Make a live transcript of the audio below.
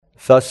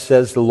Thus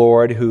says the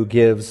Lord, who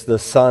gives the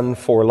sun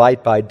for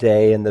light by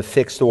day and the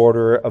fixed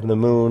order of the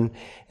moon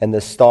and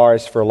the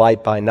stars for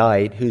light by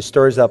night, who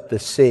stirs up the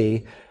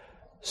sea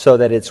so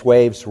that its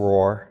waves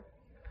roar.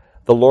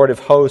 The Lord of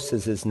hosts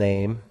is his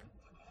name.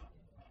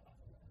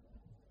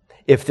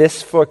 If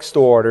this fixed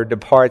order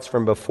departs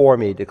from before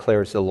me,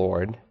 declares the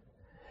Lord,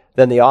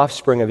 then the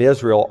offspring of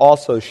Israel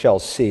also shall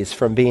cease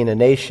from being a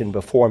nation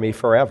before me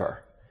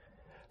forever.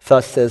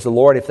 Thus says the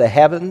Lord, if the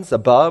heavens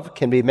above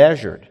can be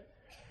measured,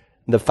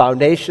 the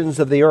foundations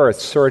of the earth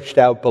searched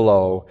out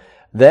below,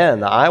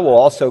 then I will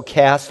also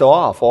cast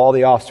off all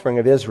the offspring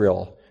of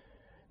Israel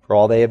for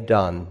all they have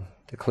done,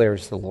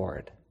 declares the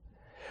Lord.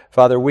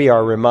 Father, we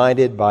are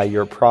reminded by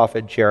your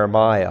prophet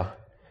Jeremiah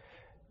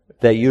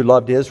that you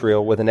loved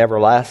Israel with an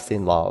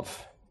everlasting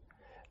love,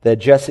 that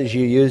just as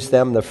you used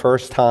them the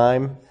first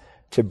time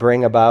to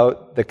bring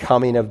about the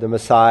coming of the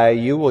Messiah,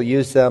 you will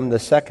use them the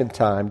second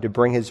time to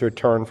bring his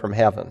return from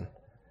heaven.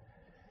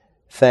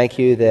 Thank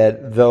you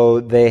that though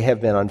they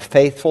have been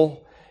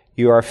unfaithful,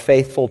 you are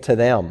faithful to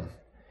them.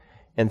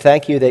 And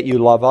thank you that you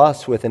love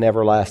us with an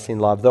everlasting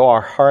love. Though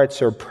our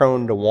hearts are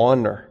prone to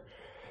wander,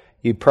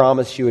 you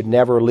promised you would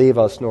never leave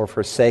us nor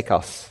forsake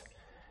us.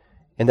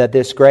 And that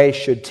this grace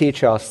should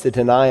teach us to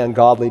deny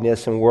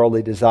ungodliness and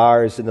worldly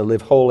desires and to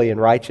live holy and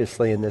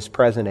righteously in this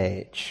present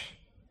age.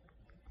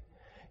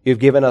 You've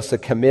given us a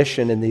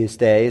commission in these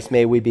days.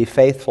 May we be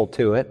faithful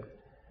to it.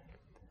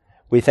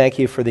 We thank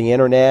you for the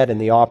internet and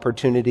the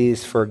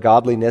opportunities for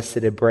godliness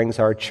that it brings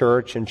our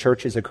church and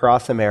churches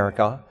across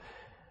America.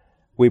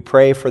 We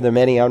pray for the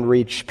many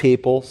unreached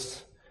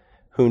peoples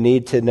who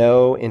need to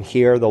know and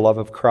hear the love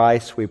of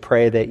Christ. We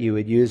pray that you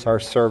would use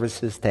our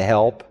services to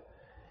help.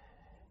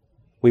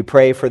 We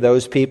pray for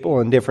those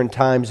people in different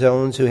time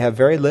zones who have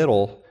very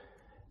little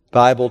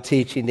Bible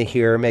teaching to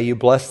hear. May you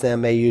bless them.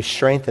 May you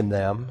strengthen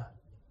them.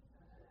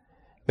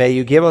 May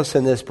you give us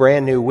in this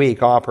brand new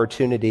week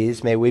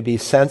opportunities. May we be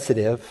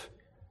sensitive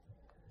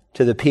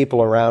to the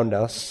people around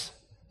us.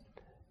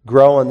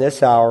 Grow in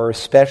this hour,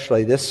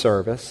 especially this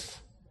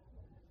service,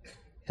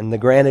 and the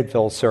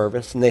Graniteville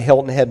service, and the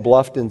Hilton Head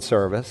Bluffton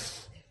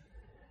service.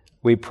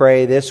 We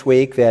pray this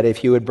week that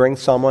if you would bring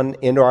someone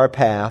into our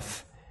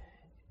path,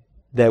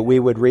 that we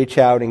would reach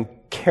out and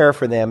care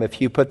for them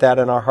if you put that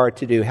in our heart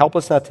to do. Help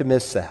us not to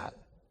miss that.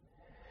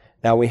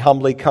 Now we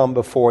humbly come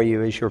before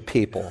you as your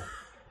people.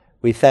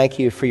 We thank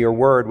you for your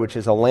word, which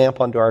is a lamp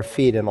unto our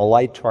feet and a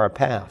light to our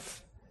path.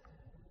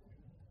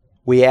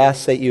 We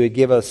ask that you would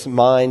give us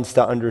minds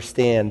to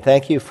understand.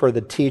 Thank you for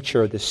the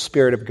teacher, the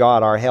Spirit of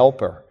God, our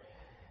helper.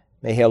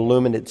 May he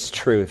illumine its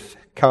truth.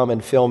 Come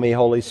and fill me,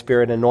 Holy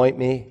Spirit, anoint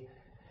me,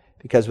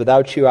 because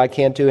without you I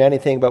can't do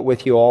anything, but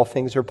with you all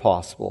things are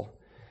possible.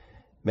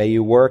 May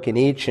you work in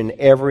each and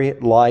every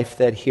life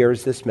that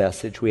hears this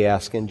message, we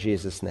ask in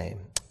Jesus' name.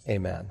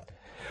 Amen.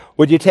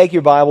 Would you take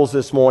your Bibles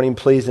this morning,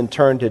 please, and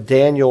turn to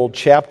Daniel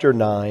chapter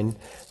 9.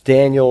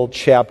 Daniel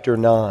chapter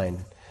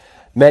 9.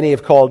 Many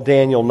have called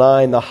Daniel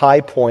 9 the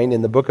high point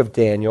in the book of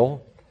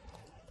Daniel.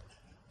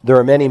 There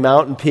are many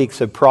mountain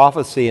peaks of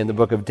prophecy in the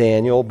book of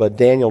Daniel, but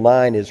Daniel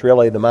 9 is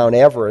really the Mount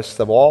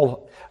Everest of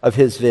all of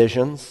his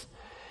visions.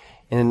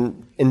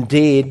 And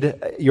indeed,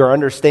 your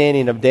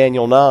understanding of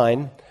Daniel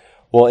 9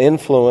 will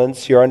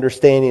influence your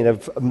understanding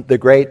of the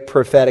great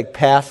prophetic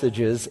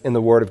passages in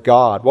the Word of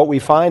God. What we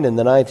find in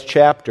the 9th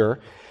chapter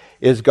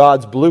is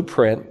God's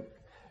blueprint,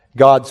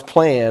 God's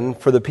plan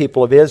for the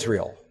people of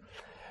Israel.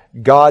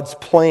 God's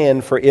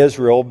plan for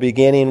Israel,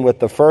 beginning with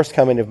the first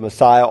coming of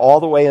Messiah, all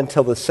the way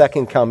until the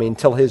second coming,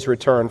 till his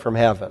return from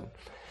heaven.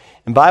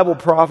 And Bible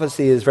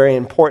prophecy is very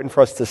important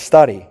for us to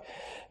study,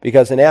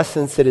 because in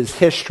essence it is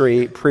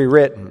history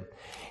pre-written.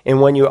 And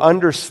when you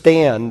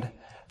understand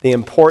the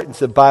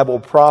importance of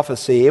Bible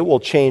prophecy, it will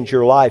change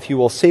your life. You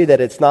will see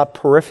that it's not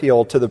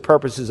peripheral to the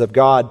purposes of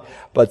God,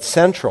 but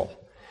central.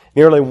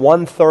 Nearly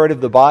 1/3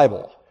 of the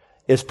Bible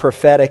is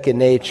prophetic in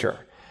nature.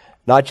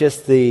 Not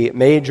just the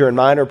major and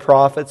minor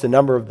prophets, a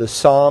number of the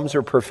Psalms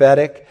are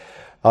prophetic.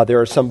 There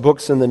are some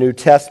books in the New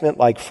Testament,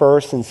 like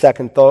 1st and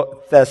 2nd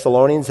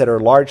Thessalonians, that are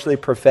largely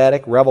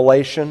prophetic.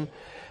 Revelation,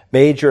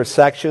 major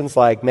sections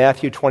like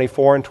Matthew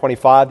 24 and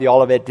 25, the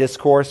Olivet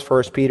Discourse,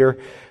 1 Peter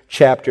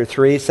chapter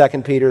 3,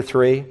 2 Peter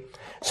 3.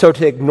 So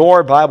to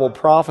ignore Bible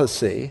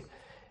prophecy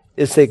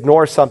is to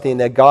ignore something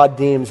that God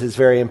deems is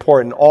very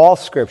important. All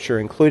Scripture,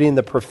 including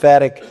the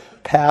prophetic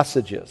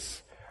passages,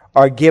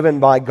 are given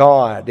by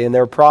God, and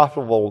they're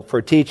profitable for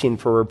teaching,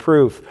 for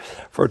reproof,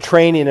 for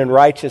training in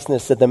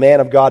righteousness, that the man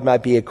of God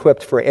might be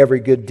equipped for every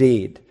good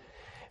deed.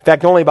 In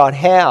fact, only about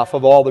half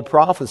of all the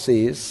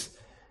prophecies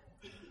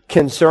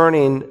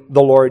concerning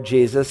the Lord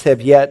Jesus have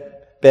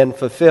yet been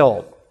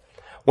fulfilled.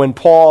 When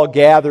Paul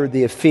gathered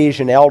the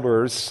Ephesian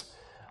elders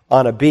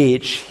on a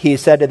beach, he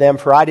said to them,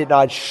 "For I did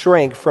not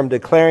shrink from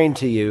declaring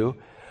to you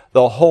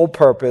the whole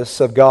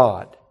purpose of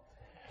God."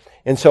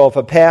 And so if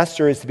a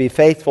pastor is to be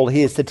faithful,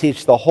 he is to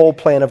teach the whole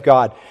plan of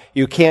God.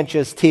 You can't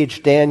just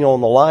teach Daniel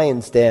in the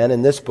lion's den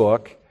in this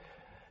book.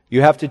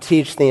 You have to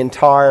teach the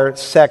entire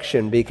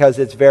section because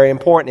it's very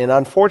important. And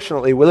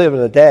unfortunately, we live in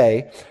a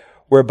day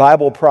where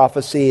Bible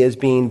prophecy is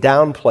being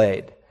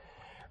downplayed.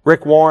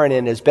 Rick Warren,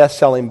 in his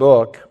best-selling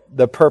book,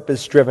 The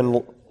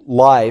Purpose-Driven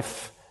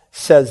Life,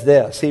 says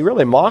this. He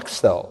really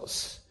mocks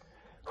those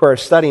who are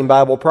studying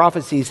Bible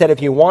prophecy. He said,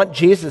 if you want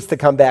Jesus to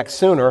come back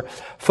sooner,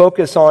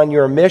 focus on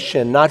your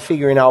mission, not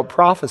figuring out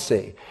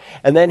prophecy.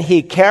 And then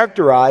he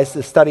characterized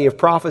the study of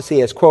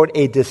prophecy as, quote,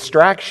 a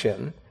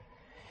distraction,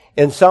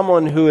 and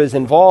someone who is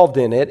involved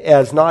in it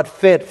as not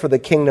fit for the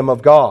kingdom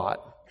of God.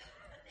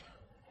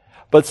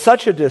 But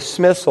such a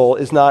dismissal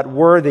is not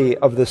worthy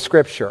of the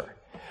Scripture.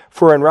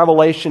 For in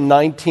Revelation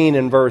 19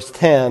 and verse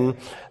 10,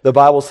 the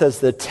Bible says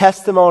the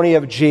testimony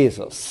of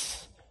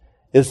Jesus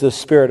is the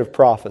spirit of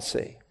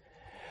prophecy.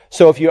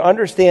 So if you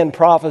understand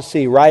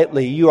prophecy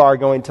rightly, you are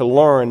going to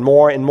learn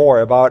more and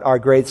more about our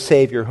great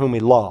Savior whom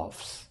we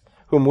love.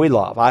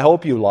 I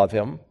hope you love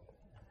him.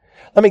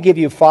 Let me give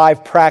you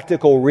 5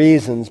 practical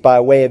reasons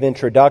by way of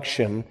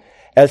introduction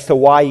as to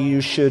why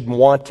you should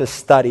want to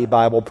study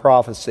Bible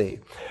prophecy.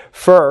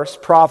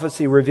 First,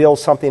 prophecy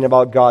reveals something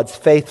about God's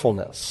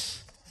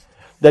faithfulness,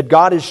 that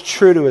God is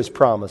true to his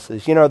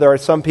promises. You know, there are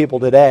some people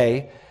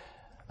today,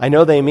 I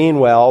know they mean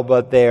well,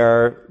 but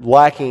they're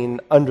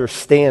lacking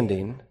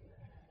understanding.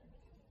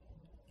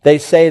 They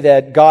say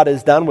that God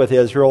is done with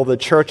Israel, the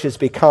church has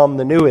become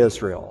the new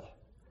Israel.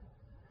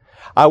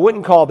 I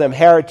wouldn't call them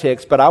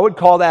heretics, but I would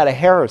call that a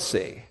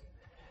heresy,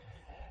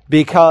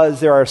 because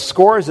there are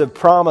scores of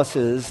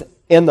promises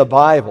in the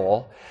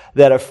Bible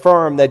that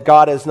affirm that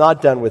God is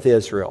not done with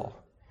Israel.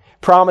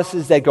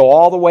 Promises that go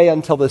all the way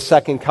until the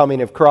second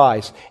coming of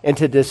Christ. And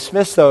to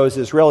dismiss those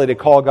is really to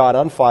call God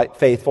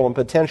unfaithful and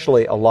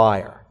potentially a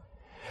liar.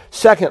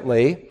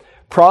 Secondly,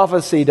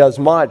 prophecy does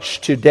much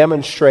to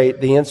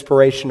demonstrate the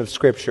inspiration of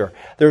Scripture.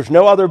 There's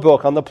no other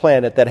book on the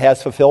planet that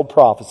has fulfilled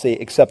prophecy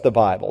except the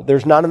Bible.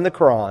 There's none in the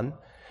Quran,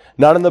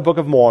 none in the Book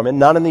of Mormon,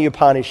 none in the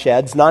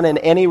Upanishads, none in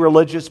any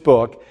religious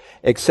book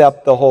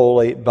except the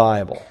Holy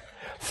Bible.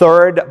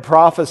 Third,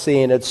 prophecy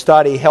in its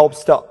study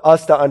helps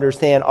us to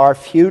understand our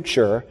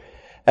future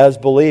as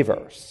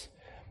believers.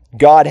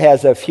 God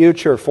has a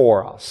future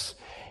for us.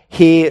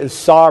 He is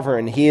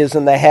sovereign. He is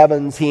in the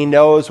heavens. He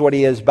knows what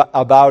he is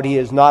about. He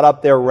is not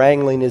up there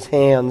wrangling his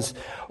hands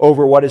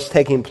over what is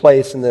taking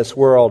place in this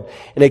world.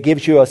 And it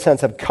gives you a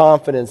sense of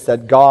confidence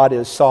that God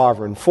is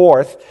sovereign.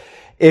 Fourth,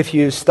 if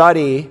you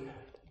study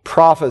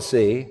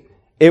prophecy,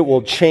 it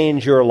will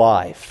change your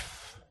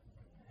life.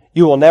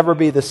 You will never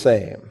be the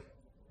same.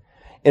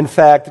 In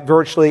fact,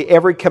 virtually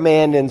every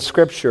command in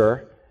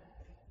Scripture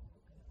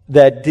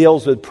that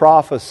deals with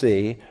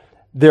prophecy,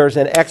 there's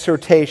an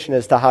exhortation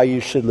as to how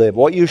you should live,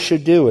 what you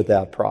should do with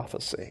that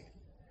prophecy.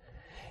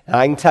 And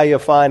I can tell you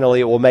finally,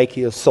 it will make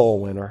you a soul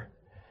winner.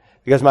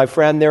 Because, my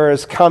friend, there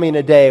is coming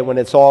a day when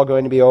it's all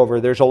going to be over.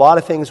 There's a lot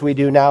of things we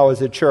do now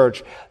as a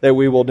church that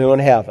we will do in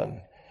heaven.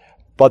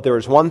 But there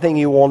is one thing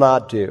you will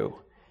not do.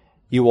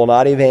 You will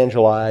not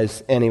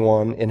evangelize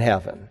anyone in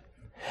heaven.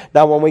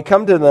 Now, when we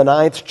come to the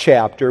 9th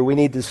chapter, we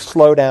need to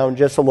slow down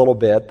just a little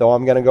bit, though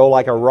I'm going to go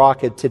like a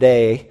rocket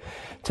today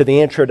to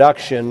the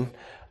introduction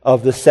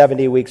of the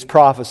 70 weeks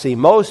prophecy.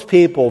 Most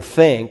people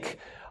think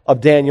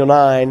of Daniel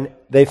 9,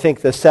 they think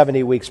the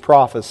 70 weeks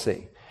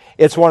prophecy.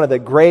 It's one of the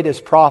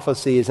greatest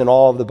prophecies in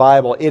all of the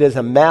Bible. It is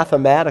a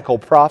mathematical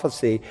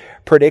prophecy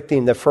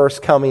predicting the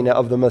first coming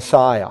of the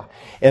Messiah.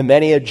 And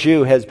many a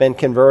Jew has been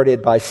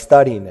converted by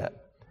studying it.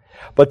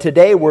 But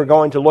today we're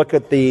going to look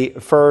at the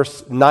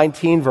first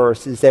 19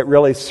 verses that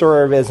really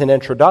serve as an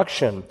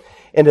introduction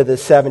into the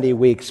 70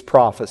 weeks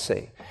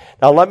prophecy.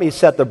 Now let me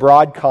set the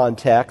broad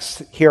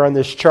context. Here on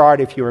this chart,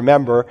 if you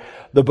remember,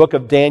 the book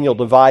of Daniel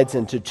divides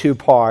into 2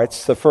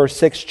 parts. The first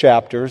 6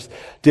 chapters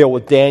deal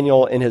with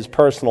Daniel and his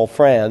personal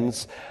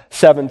friends.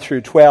 7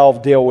 through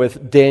 12 deal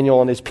with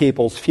Daniel and his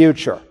people's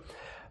future.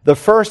 The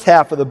first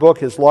half of the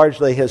book is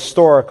largely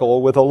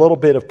historical with a little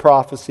bit of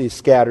prophecy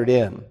scattered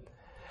in.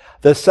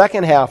 The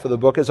second half of the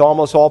book is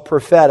almost all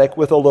prophetic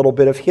with a little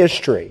bit of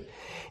history.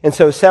 And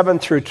so 7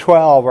 through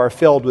 12 are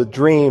filled with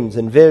dreams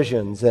and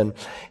visions and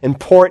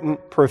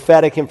important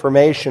prophetic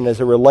information as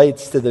it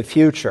relates to the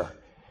future.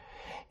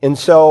 And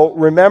so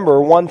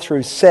remember 1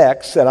 through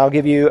 6, and I'll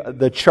give you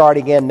the chart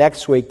again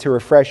next week to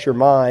refresh your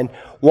mind.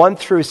 1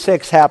 through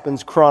 6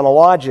 happens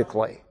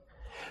chronologically.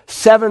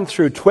 7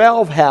 through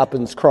 12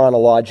 happens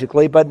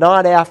chronologically, but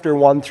not after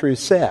 1 through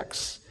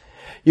 6.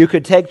 You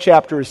could take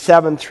chapters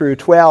 7 through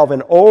 12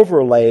 and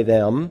overlay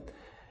them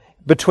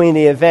between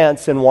the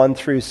events in 1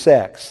 through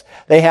 6.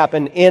 They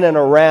happen in and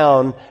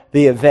around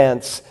the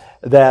events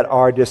that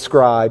are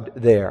described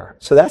there.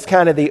 So that's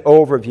kind of the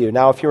overview.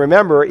 Now, if you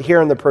remember,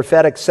 here in the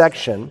prophetic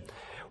section,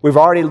 we've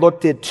already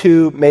looked at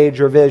 2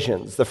 major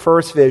visions. The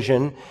first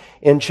vision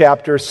in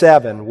chapter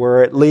 7,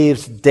 where it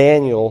leaves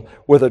Daniel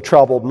with a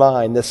troubled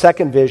mind. The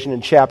second vision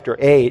in chapter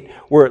 8,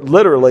 where it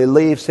literally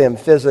leaves him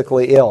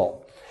physically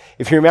ill.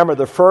 If you remember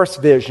the first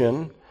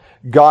vision,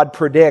 God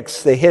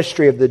predicts the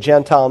history of the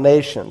Gentile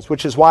nations,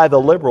 which is why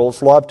the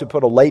liberals love to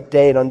put a late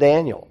date on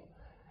Daniel.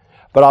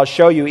 But I'll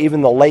show you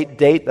even the late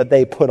date that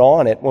they put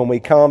on it when we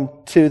come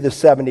to the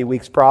 70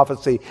 weeks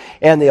prophecy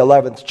and the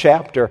 11th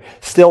chapter.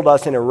 Still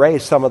doesn't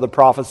erase some of the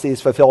prophecies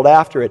fulfilled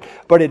after it.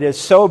 But it is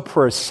so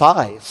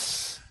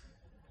precise.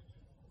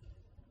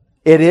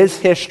 It is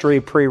history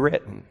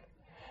pre-written.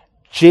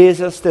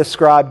 Jesus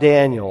described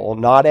Daniel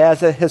not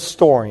as a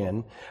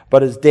historian,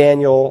 but as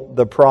Daniel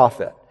the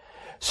prophet.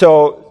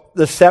 So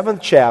the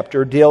 7th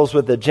chapter deals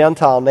with the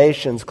Gentile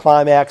nations,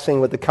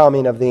 climaxing with the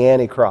coming of the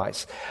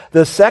Antichrist.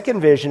 The second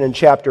vision in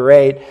chapter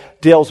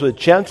 8 deals with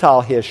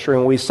Gentile history,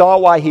 and we saw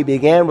why he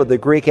began with the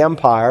Greek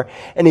Empire,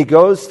 and he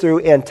goes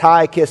through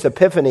Antiochus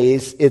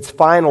Epiphanes, its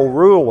final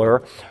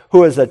ruler,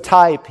 who is a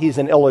type, he's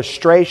an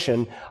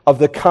illustration of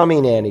the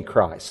coming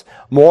Antichrist.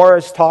 More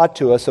is taught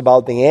to us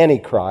about the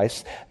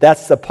Antichrist.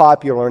 That's the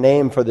popular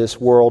name for this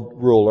world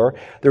ruler.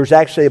 There's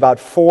actually about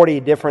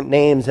 40 different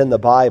names in the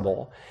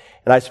Bible.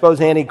 And I suppose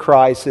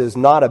Antichrist is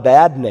not a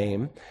bad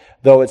name,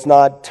 though it's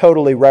not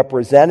totally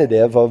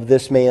representative of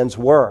this man's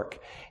work.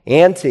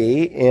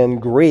 Anti, in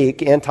Greek,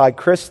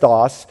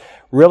 antichristos,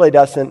 really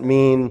doesn't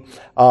mean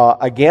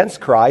against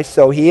Christ,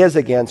 so he is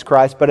against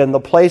Christ, but in the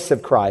place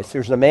of Christ.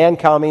 There's a man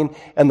coming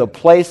in the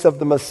place of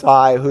the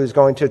Messiah who's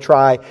going to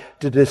try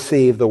to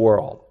deceive the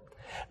world.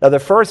 Now, the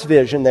first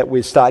vision that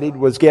we studied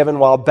was given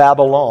while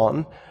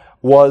Babylon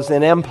was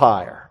an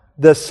empire.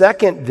 The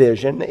second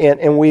vision,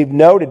 and we've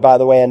noted, by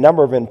the way, a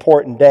number of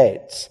important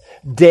dates.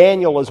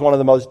 Daniel is one of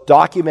the most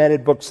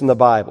documented books in the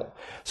Bible.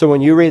 So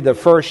when you read the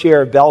first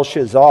year of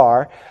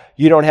Belshazzar,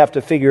 you don't have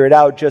to figure it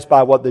out just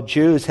by what the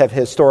Jews have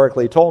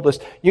historically told us.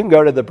 You can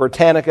go to the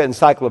Britannica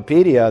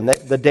Encyclopedia, and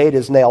the date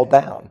is nailed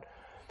down.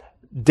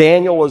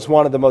 Daniel is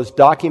one of the most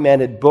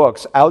documented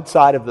books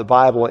outside of the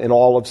Bible in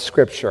all of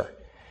Scripture.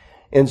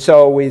 And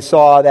so we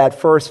saw that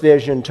first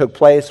vision took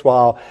place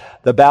while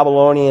the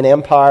Babylonian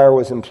Empire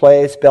was in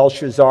place,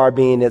 Belshazzar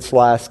being its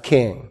last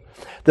king.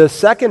 The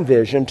second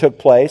vision took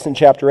place in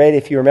chapter 8,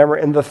 if you remember,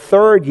 in the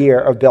third year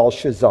of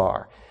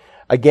Belshazzar.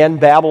 Again,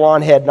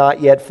 Babylon had not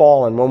yet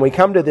fallen. When we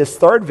come to this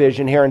third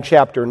vision here in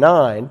chapter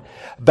 9,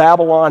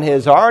 Babylon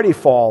has already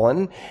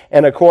fallen,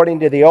 and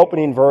according to the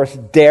opening verse,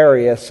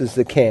 Darius is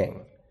the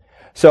king.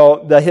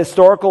 So the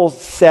historical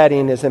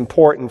setting is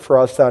important for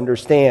us to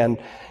understand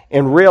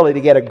and really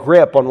to get a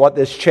grip on what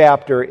this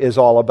chapter is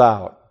all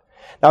about.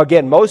 Now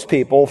again, most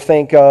people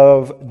think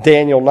of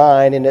Daniel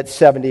 9 and its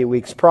 70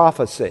 weeks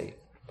prophecy.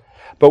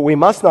 But we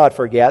must not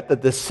forget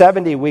that the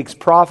 70 weeks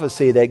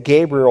prophecy that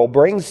Gabriel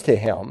brings to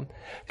him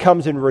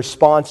comes in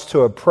response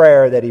to a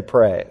prayer that he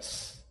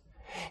prays.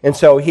 And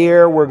so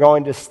here we're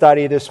going to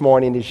study this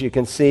morning, as you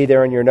can see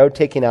there in your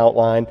note-taking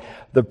outline,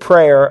 the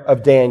prayer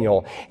of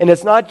Daniel. And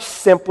it's not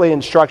simply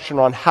instruction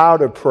on how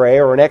to pray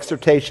or an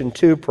exhortation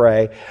to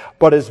pray,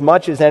 but as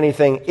much as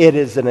anything, it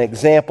is an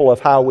example of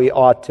how we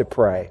ought to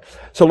pray.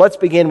 So let's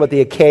begin with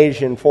the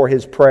occasion for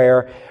his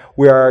prayer.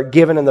 We are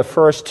given in the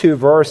first two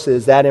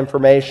verses that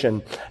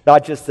information,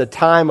 not just the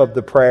time of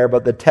the prayer,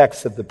 but the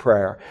text of the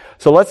prayer.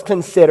 So let's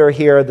consider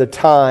here the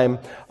time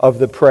of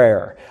the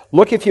prayer.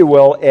 Look, if you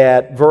will,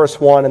 at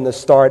verse 1 and the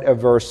start of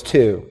verse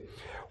 2.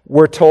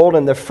 We're told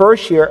in the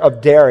first year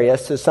of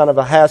Darius, the son of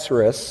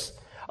Ahasuerus,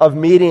 of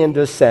Median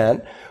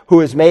descent,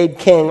 who is made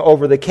king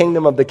over the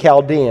kingdom of the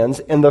Chaldeans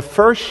in the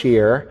first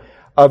year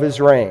of his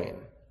reign.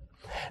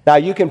 Now,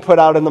 you can put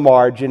out in the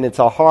margin, it's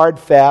a hard,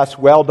 fast,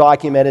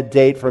 well-documented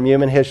date from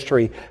human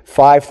history,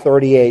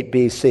 538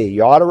 BC.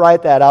 You ought to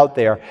write that out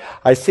there.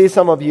 I see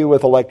some of you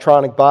with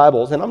electronic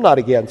Bibles, and I'm not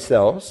against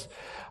those.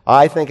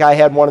 I think I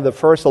had one of the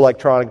first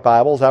electronic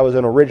Bibles. I was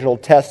an original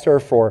tester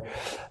for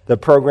the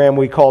program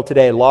we call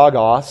today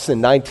Logos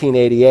in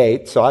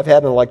 1988. So I've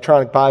had an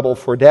electronic Bible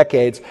for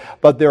decades,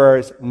 but there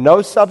is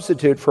no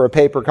substitute for a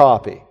paper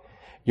copy.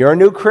 You're a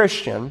new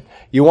Christian.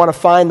 You want to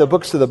find the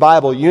books of the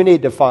Bible, you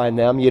need to find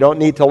them. You don't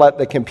need to let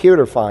the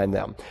computer find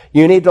them.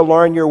 You need to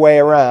learn your way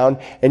around,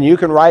 and you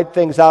can write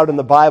things out in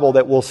the Bible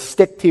that will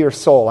stick to your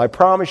soul. I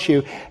promise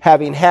you,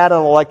 having had an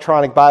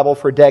electronic Bible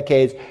for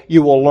decades,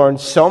 you will learn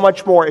so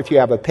much more if you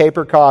have a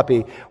paper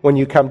copy when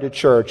you come to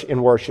church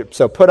and worship.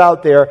 So put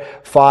out there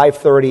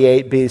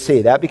 538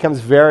 BC. That becomes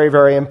very,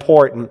 very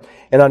important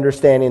in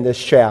understanding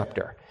this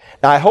chapter.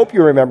 Now, I hope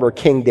you remember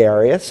King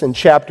Darius. In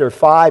chapter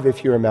 5,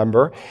 if you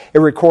remember, it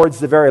records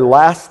the very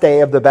last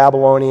day of the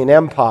Babylonian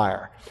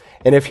Empire.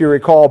 And if you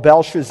recall,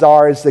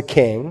 Belshazzar is the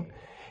king.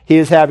 He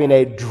is having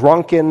a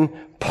drunken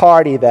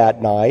party that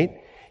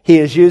night. He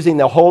is using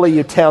the holy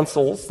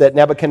utensils that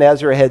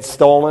Nebuchadnezzar had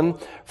stolen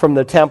from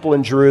the temple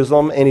in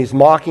Jerusalem, and he's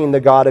mocking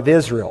the God of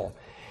Israel.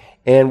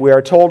 And we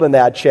are told in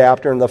that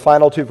chapter, in the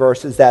final two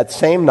verses, that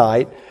same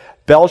night,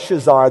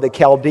 Belshazzar, the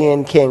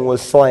Chaldean king,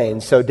 was slain.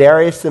 So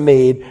Darius the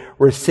Mede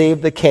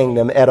received the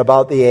kingdom at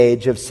about the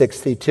age of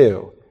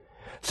 62.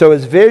 So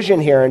his vision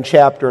here in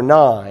chapter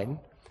 9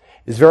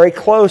 is very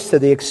close to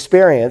the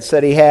experience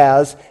that he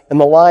has in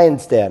the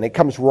lion's den. It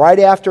comes right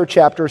after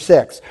chapter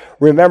 6.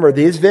 Remember,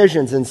 these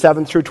visions in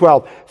 7 through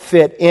 12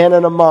 fit in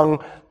and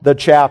among the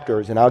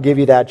chapters, and I'll give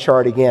you that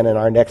chart again in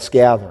our next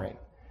gathering.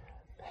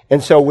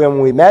 And so when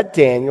we met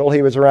Daniel,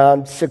 he was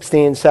around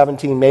 16,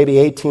 17, maybe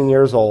 18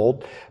 years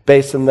old,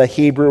 based on the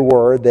Hebrew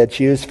word that's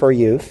used for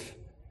youth.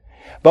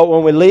 But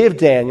when we leave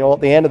Daniel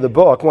at the end of the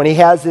book, when he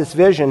has this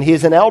vision,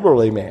 he's an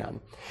elderly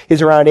man.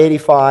 He's around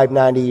 85,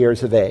 90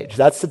 years of age.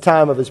 That's the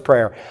time of his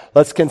prayer.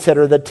 Let's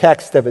consider the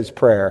text of his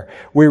prayer.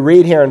 We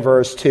read here in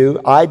verse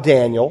 2, I,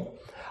 Daniel,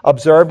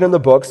 observed in the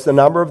books the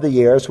number of the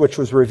years which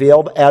was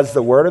revealed as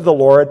the word of the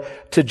Lord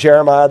to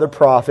Jeremiah the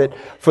prophet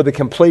for the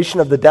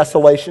completion of the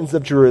desolations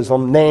of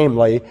Jerusalem,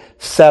 namely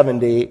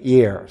 70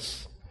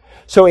 years.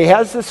 So he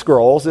has the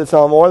scrolls. It's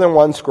on more than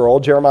one scroll.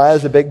 Jeremiah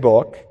is a big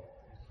book.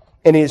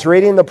 And he's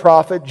reading the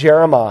prophet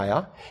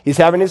Jeremiah. He's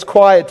having his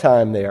quiet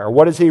time there.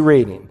 What is he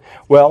reading?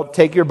 Well,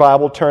 take your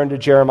Bible, turn to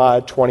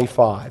Jeremiah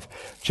 25.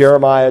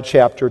 Jeremiah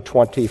chapter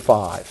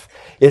 25.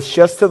 It's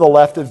just to the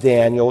left of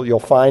Daniel. You'll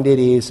find it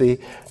easy.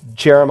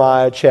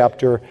 Jeremiah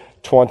chapter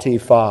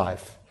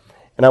 25.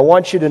 And I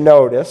want you to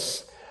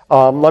notice,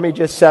 let me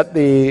just set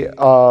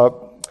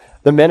the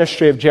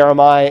ministry of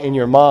Jeremiah in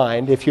your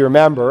mind. If you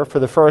remember, for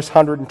the first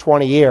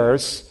 120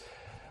 years,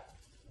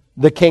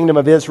 the kingdom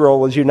of Israel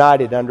was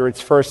united under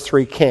its first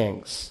three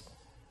kings.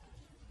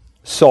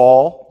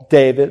 Saul,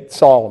 David,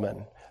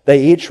 Solomon.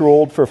 They each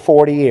ruled for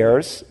 40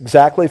 years,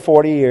 exactly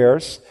 40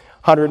 years,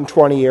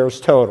 120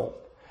 years total.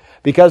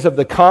 Because of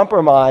the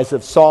compromise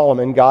of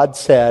Solomon, God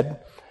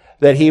said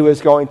that he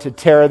was going to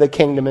tear the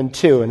kingdom in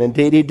two, and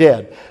indeed he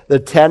did. The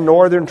 10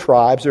 northern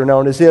tribes are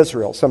known as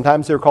Israel.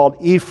 Sometimes they're called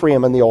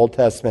Ephraim in the Old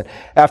Testament,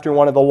 after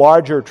one of the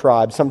larger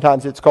tribes.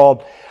 Sometimes it's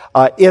called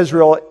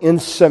Israel in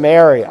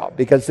Samaria,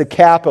 because the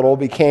capital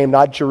became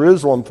not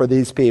Jerusalem for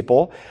these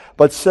people,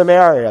 but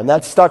Samaria, and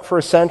that stuck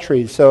for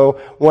centuries. So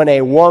when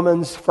a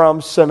woman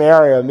from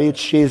Samaria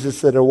meets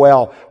Jesus at a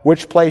well,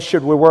 which place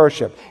should we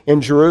worship?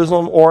 In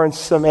Jerusalem or in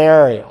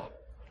Samaria?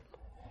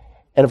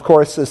 And of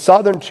course, the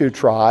southern two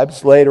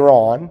tribes, later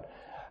on,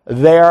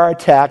 they are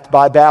attacked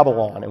by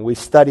Babylon, and we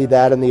study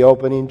that in the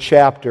opening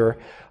chapter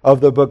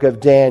of the book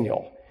of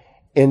Daniel.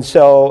 And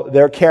so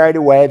they're carried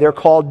away. They're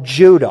called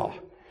Judah.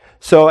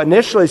 So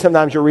initially,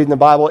 sometimes you're reading the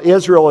Bible,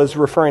 Israel is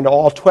referring to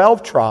all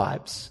 12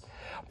 tribes.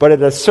 But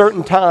at a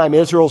certain time,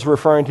 Israel's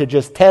referring to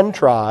just 10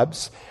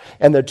 tribes,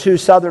 and the two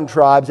southern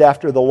tribes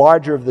after the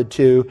larger of the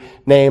two,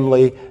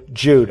 namely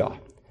Judah.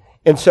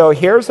 And so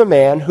here's a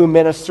man who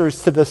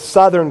ministers to the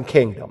southern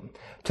kingdom,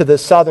 to the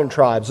southern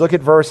tribes. Look at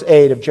verse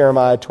 8 of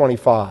Jeremiah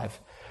 25.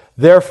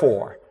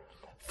 Therefore,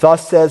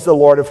 thus says the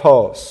Lord of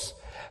hosts,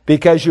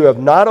 because you have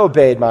not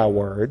obeyed my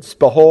words,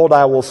 behold,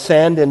 I will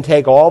send and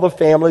take all the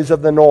families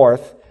of the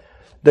north,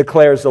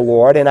 declares the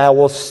Lord, and I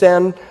will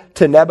send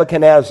to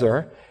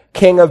Nebuchadnezzar,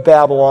 king of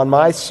Babylon,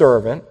 my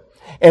servant,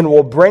 and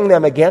will bring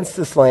them against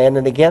this land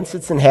and against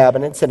its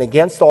inhabitants and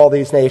against all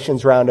these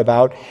nations round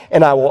about,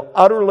 and I will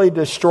utterly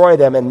destroy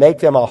them and make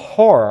them a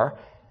horror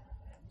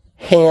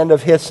hand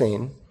of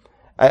hissing,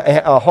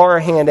 a horror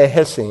hand of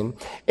hissing,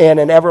 and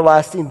an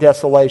everlasting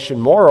desolation.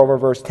 Moreover,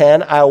 verse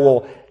 10, I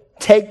will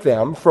take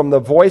them from the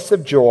voice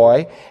of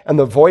joy and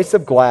the voice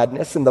of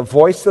gladness and the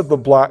voice of the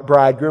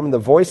bridegroom and the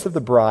voice of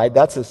the bride.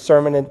 That's a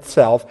sermon in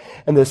itself.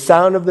 And the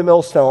sound of the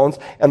millstones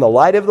and the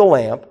light of the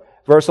lamp.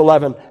 Verse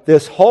 11,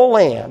 this whole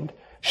land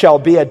shall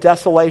be a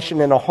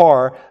desolation and a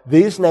horror.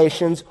 These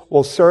nations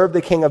will serve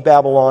the king of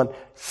Babylon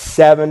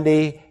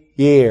 70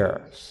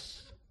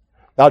 years.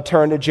 Now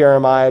turn to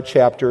Jeremiah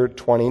chapter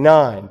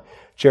 29.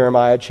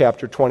 Jeremiah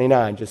chapter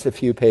 29, just a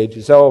few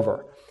pages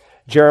over.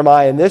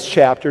 Jeremiah in this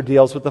chapter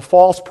deals with the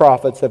false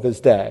prophets of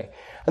his day.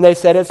 And they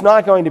said, it's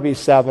not going to be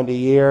 70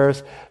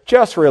 years.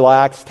 Just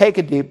relax. Take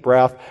a deep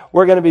breath.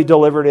 We're going to be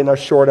delivered in a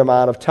short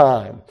amount of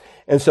time.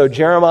 And so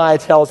Jeremiah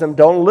tells them,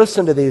 don't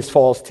listen to these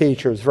false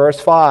teachers. Verse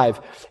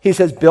 5, he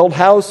says, build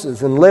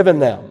houses and live in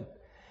them,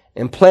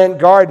 and plant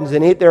gardens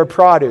and eat their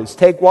produce.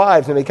 Take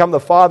wives and become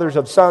the fathers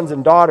of sons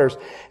and daughters,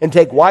 and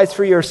take wives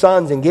for your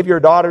sons, and give your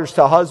daughters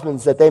to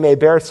husbands, that they may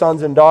bear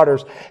sons and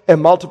daughters,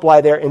 and multiply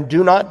there, and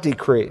do not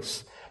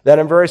decrease. Then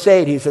in verse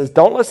 8, he says,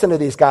 don't listen to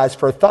these guys,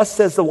 for thus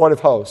says the Lord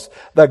of hosts,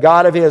 the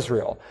God of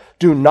Israel,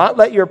 do not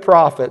let your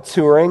prophets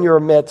who are in your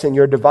midst and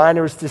your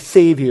diviners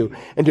deceive you,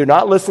 and do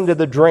not listen to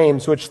the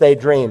dreams which they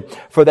dream,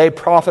 for they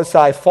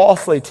prophesy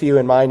falsely to you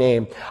in my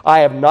name. I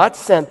have not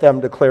sent them,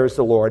 declares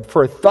the Lord.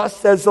 For thus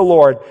says the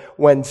Lord,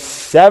 when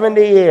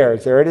 70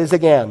 years, there it is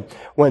again,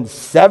 when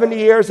 70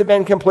 years have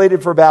been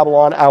completed for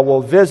Babylon, I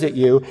will visit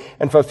you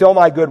and fulfill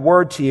my good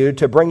word to you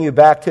to bring you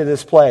back to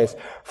this place.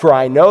 For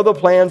I know the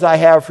plans I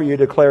have for you,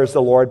 declares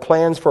the Lord,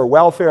 plans for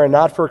welfare and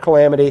not for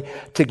calamity,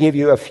 to give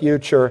you a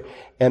future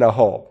and a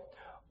hope.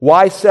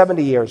 Why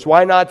 70 years?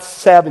 Why not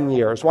 7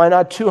 years? Why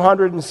not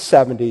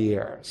 270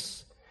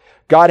 years?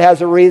 God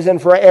has a reason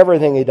for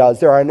everything he does.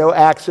 There are no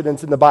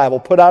accidents in the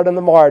Bible. Put out in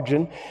the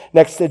margin,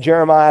 next to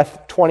Jeremiah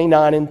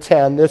 29 and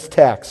 10, this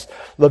text,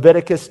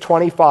 Leviticus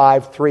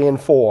 25, 3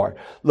 and 4.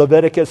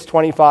 Leviticus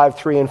 25,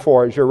 3 and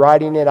 4. As you're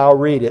writing it, I'll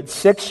read it.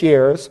 6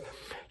 years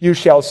you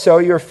shall sow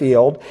your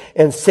field,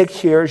 and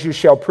 6 years you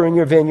shall prune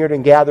your vineyard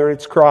and gather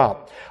its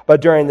crop. But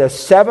during the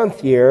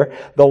 7th year,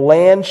 the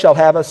land shall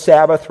have a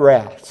Sabbath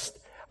rest,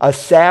 a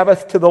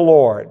Sabbath to the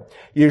Lord.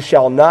 You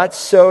shall not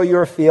sow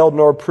your field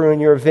nor prune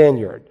your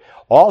vineyard.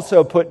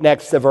 Also put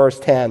next to verse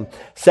 10,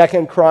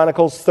 2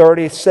 Chronicles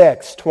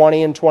 36,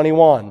 20 and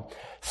 21.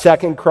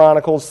 2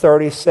 Chronicles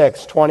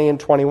 36, 20 and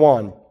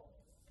 21.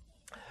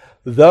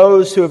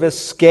 Those who have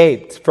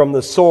escaped from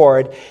the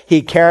sword,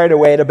 he carried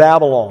away to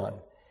Babylon.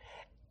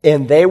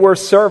 And they were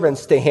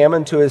servants to him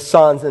and to his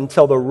sons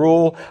until the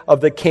rule of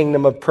the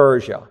kingdom of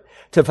Persia,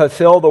 to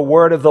fulfill the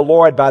word of the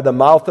Lord by the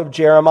mouth of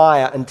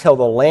Jeremiah until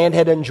the land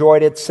had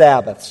enjoyed its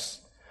Sabbaths.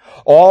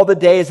 All the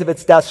days of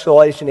its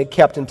desolation it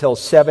kept until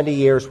 70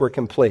 years were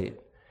complete.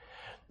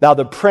 Now,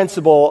 the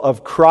principle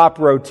of crop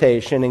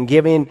rotation and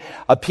giving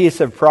a piece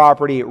of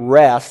property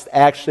rest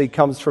actually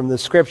comes from the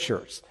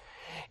Scriptures.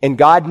 And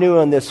God knew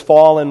in this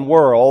fallen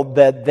world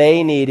that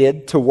they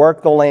needed to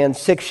work the land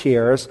 6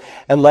 years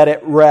and let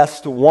it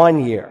rest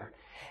 1 year.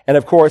 And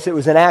of course, it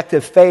was an act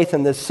of faith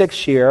in the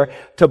 6th year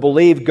to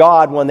believe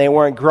God when they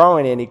weren't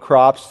growing any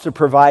crops to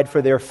provide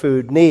for their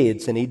food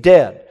needs, and he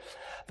did.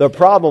 The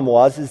problem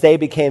was they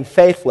became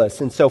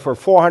faithless, and so for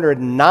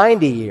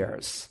 490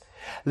 years,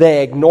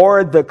 they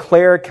ignored the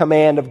clear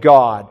command of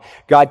God.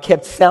 God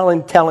kept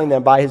telling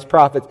them by his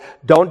prophets,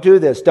 don't do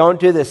this, don't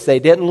do this. They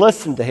didn't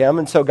listen to him,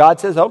 and so God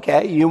says,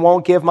 okay, you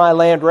won't give my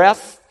land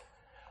rest?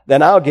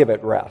 Then I'll give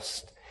it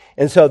rest.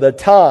 And so the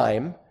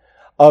time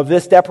of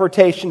this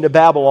deportation to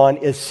Babylon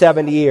is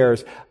 70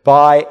 years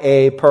by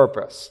a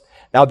purpose.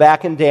 Now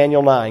back in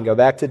Daniel 9, go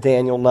back to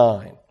Daniel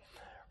 9.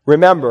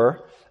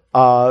 Remember,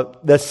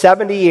 the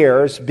 70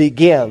 years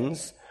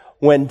begins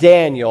when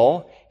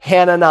Daniel,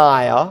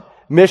 Hananiah,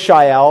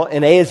 Mishael,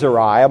 and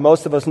Azariah,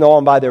 most of us know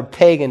them by their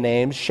pagan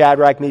names,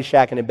 Shadrach,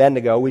 Meshach, and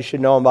Abednego. We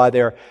should know them by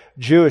their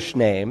Jewish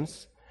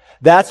names.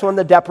 That's when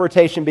the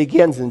deportation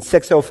begins in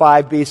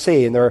 605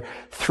 BC, and there are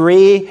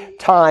 3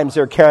 times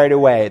they're carried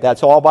away.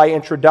 That's all by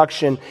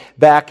introduction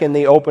back in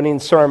the opening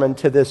sermon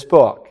to this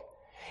book.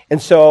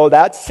 And so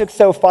that's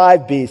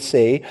 605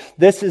 BC.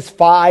 This is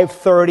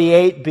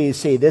 538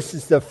 BC. This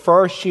is the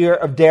first year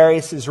of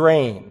Darius's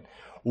reign.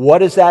 What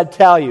does that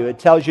tell you? It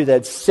tells you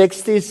that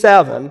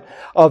 67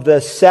 of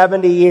the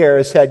 70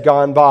 years had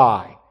gone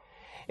by.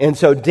 And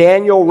so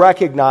Daniel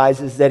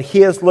recognizes that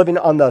he is living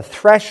on the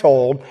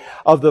threshold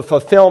of the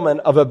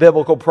fulfillment of a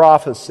biblical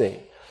prophecy.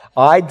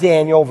 I,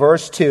 Daniel,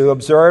 verse 2,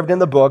 observed in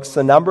the books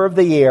the number of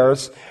the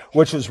years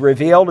which was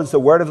revealed as the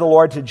word of the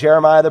Lord to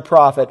Jeremiah the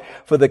prophet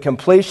for the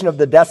completion of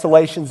the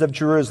desolations of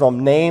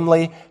Jerusalem,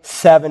 namely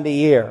 70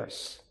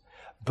 years.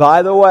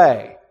 By the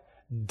way,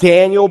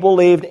 Daniel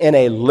believed in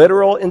a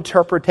literal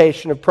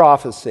interpretation of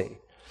prophecy.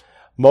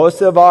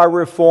 Most of our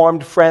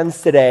Reformed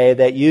friends today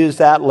that use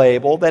that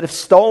label, that have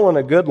stolen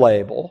a good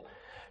label,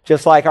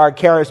 just like our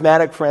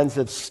charismatic friends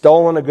have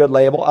stolen a good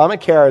label. I'm a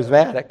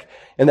charismatic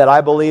in that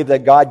I believe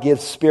that God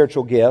gives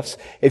spiritual gifts.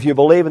 If you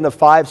believe in the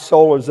 5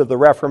 solas of the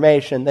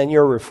Reformation, then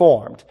you're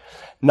Reformed.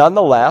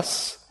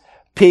 Nonetheless,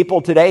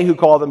 people today who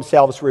call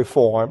themselves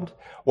Reformed,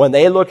 when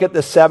they look at the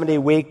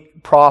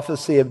 70-week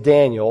prophecy of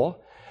Daniel,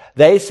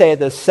 they say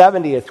the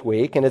 70th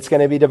week, and it's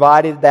going to be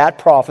divided, that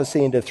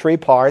prophecy, into 3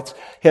 parts,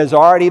 has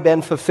already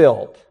been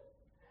fulfilled.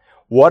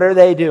 What are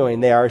they doing?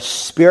 They are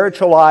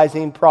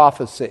spiritualizing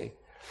prophecy.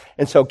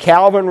 And so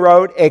Calvin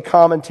wrote a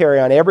commentary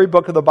on every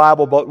book of the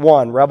Bible but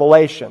one,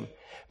 Revelation,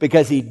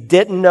 because he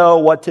didn't know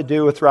what to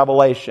do with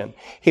Revelation.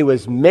 He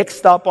was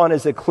mixed up on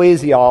his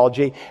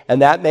ecclesiology,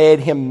 and that made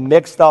him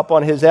mixed up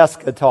on his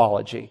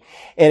eschatology.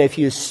 And if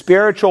you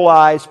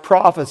spiritualize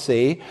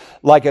prophecy,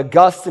 like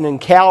Augustine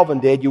and Calvin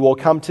did, you will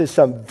come to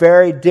some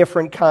very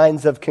different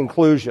kinds of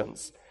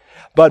conclusions.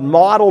 But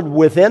modeled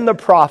within the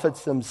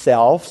prophets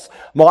themselves,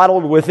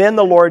 modeled within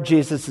the Lord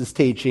Jesus'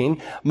 teaching,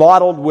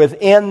 modeled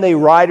within the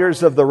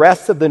writers of the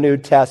rest of the New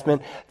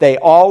Testament, they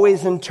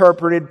always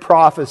interpreted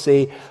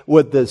prophecy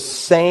with the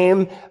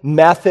same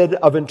method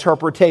of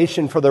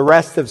interpretation for the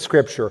rest of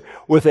Scripture,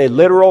 with a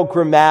literal,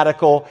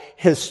 grammatical,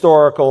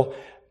 historical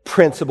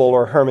principle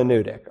or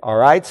hermeneutic. All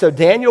right? So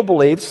Daniel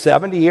believes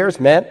 70 years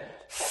meant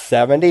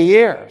 70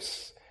 years.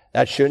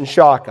 That shouldn't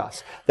shock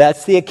us.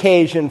 That's the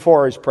occasion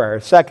for his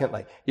prayer.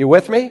 Secondly, you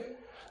with me?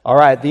 All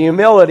right, the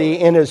humility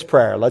in his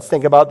prayer. Let's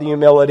think about the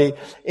humility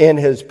in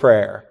his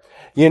prayer.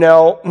 You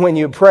know, when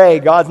you pray,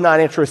 God's not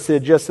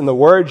interested just in the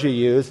words you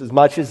use as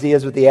much as he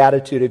is with the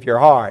attitude of your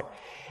heart.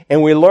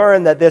 And we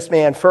learn that this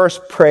man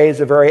first prays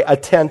a very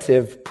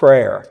attentive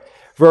prayer.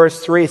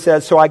 Verse 3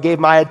 says, "So I gave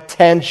my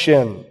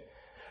attention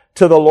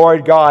to the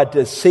Lord God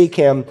to seek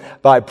him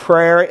by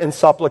prayer and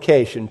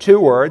supplication." 2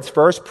 words.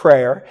 First,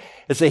 prayer.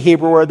 It's a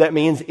Hebrew word that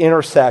means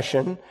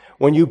intercession,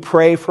 when you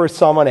pray for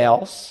someone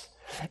else.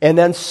 And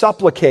then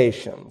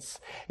supplications.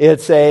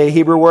 It's a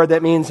Hebrew word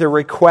that means a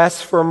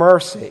request for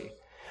mercy.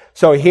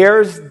 So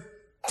here's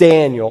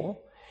Daniel,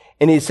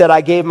 and he said,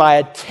 "I gave my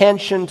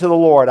attention to the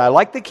Lord." I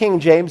like the King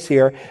James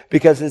here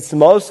because it's the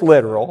most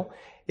literal.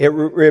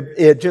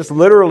 It just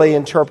literally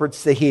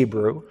interprets the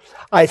Hebrew.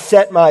 "I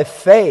set my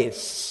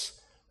face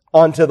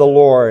unto the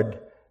Lord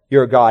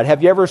your God."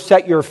 Have you ever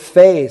set your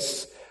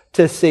face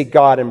to seek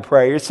God in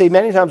prayer? You see,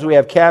 many times we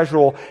have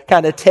casual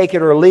kind of take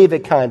it or leave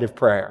it kind of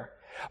prayer.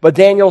 But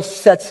Daniel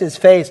sets his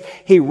face.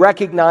 He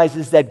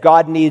recognizes that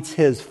God needs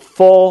his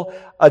full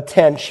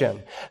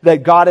attention,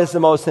 that God is the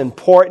most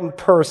important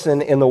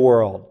person in the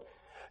world.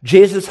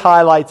 Jesus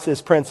highlights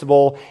this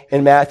principle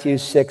in Matthew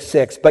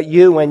 6:6. But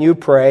you, when you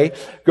pray,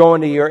 go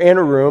into your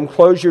inner room,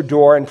 close your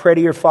door, and pray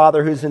to your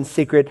Father who's in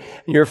secret,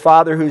 and your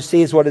Father who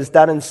sees what is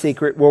done in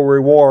secret will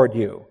reward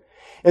you.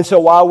 And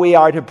so while we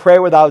are to pray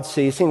without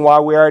ceasing,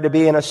 while we are to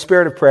be in a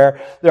spirit of prayer,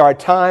 there are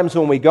times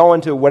when we go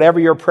into whatever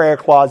your prayer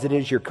closet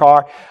is, your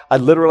car. I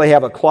literally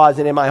have a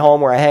closet in my home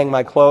where I hang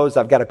my clothes.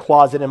 I've got a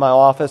closet in my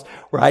office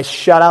where I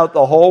shut out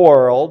the whole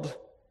world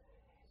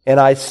and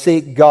I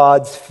seek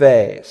God's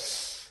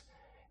face.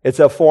 It's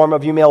a form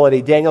of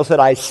humility. Daniel said,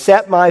 I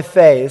set my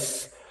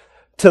face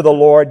to the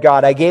Lord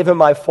God. I gave him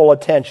my full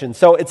attention.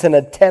 So it's an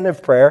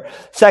attentive prayer.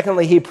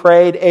 Secondly, he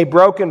prayed a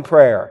broken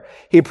prayer.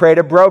 He prayed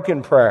a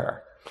broken prayer.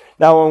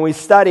 Now, when we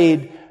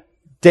studied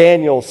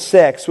Daniel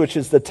 6, which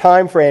is the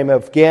time frame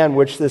again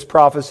which this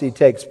prophecy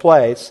takes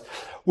place,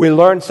 we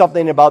learned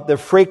something about the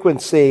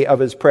frequency of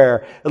his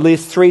prayer. At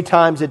least 3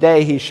 times a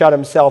day he shut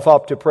himself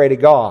up to pray to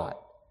God.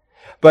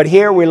 But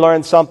here we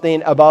learn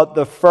something about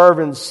the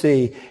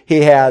fervency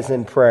he has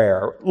in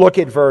prayer. Look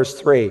at verse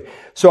 3.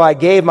 So I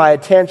gave my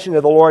attention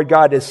to the Lord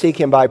God to seek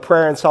him by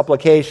prayer and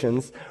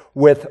supplications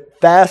with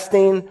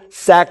fasting,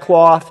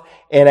 sackcloth,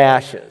 and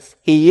ashes.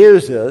 He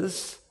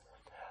uses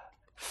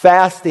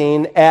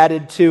fasting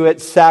added to it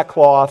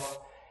sackcloth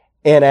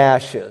and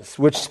ashes,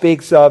 which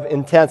speaks of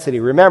intensity.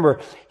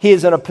 Remember, he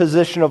is in a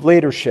position of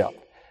leadership.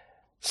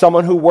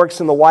 Someone who works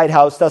in the White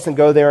House doesn't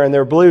go there in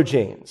their blue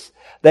jeans.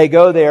 They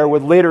go there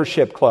with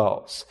leadership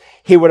clothes.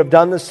 He would have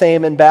done the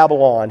same in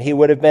Babylon. He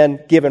would have been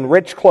given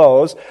rich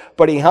clothes,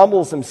 but he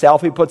humbles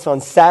himself. He puts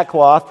on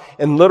sackcloth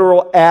and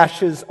literal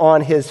ashes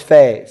on his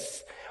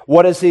face.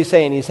 What is he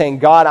saying? He's saying,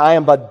 God, I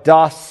am but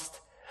dust.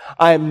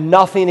 I am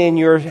nothing in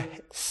your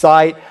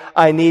sight.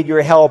 I need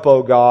your help,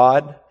 O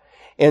God.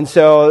 And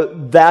so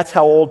that's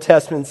how Old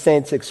Testament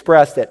saints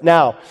expressed it.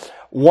 Now,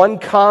 one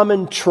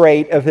common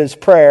trait of his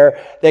prayer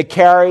that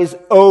carries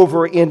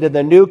over into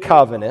the new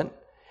covenant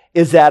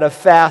is that of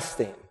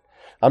fasting.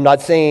 I'm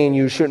not saying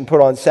you shouldn't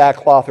put on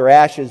sackcloth or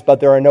ashes, but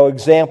there are no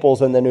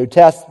examples in the New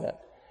Testament.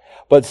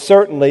 But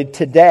certainly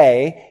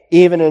today,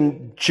 even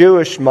in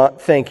Jewish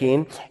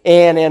thinking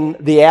and in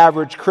the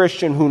average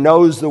Christian who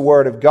knows the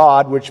Word of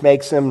God, which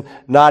makes him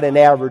not an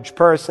average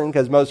person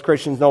because most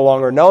Christians no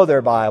longer know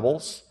their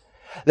Bibles,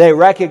 they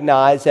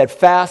recognize that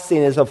fasting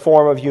is a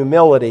form of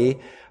humility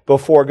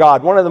before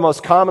God. One of the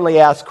most commonly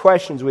asked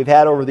questions we've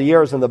had over the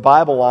years in the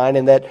Bible line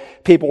and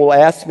that people will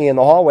ask me in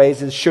the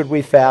hallways is, should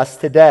we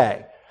fast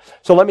today?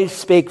 So let me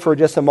speak for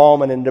just a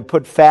moment and to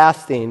put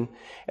fasting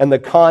in the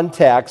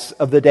context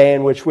of the day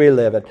in which we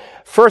live in.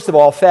 First of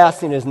all,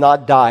 fasting is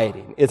not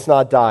dieting. It's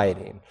not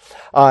dieting.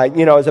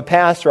 As a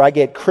pastor, I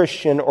get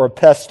Christian or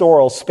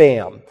pastoral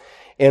spam.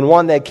 And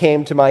one that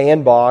came to my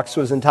inbox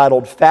was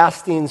entitled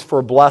Fastings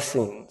for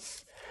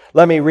Blessings.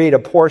 Let me read a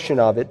portion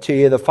of it to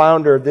you. The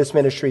founder of this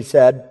ministry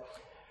said,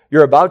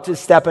 you're about to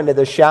step into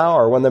the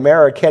shower when the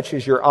mirror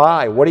catches your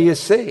eye. What do you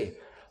see?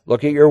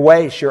 Look at your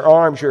waist, your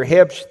arms, your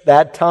hips,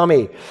 that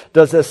tummy.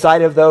 Does the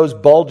sight of those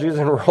bulges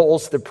and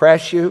rolls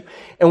depress you?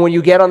 And when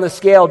you get on the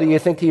scale, do you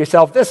think to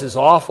yourself, this is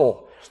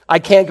awful. I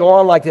can't go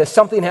on like this.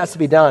 Something has to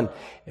be done.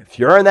 If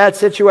you're in that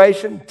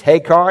situation,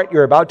 take heart.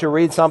 You're about to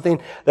read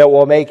something that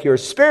will make your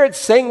spirit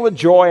sing with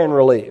joy and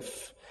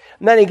relief.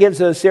 And then he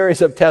gives a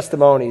series of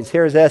testimonies.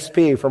 Here's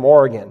SP from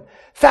Oregon.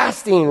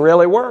 Fasting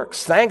really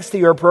works. Thanks to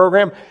your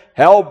program,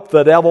 Help,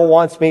 the Devil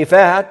Wants Me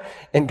Fat,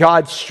 and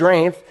God's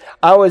strength,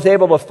 I was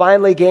able to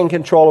finally gain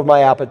control of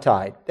my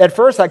appetite. At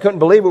first, I couldn't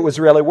believe it was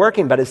really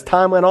working, but as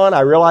time went on,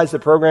 I realized the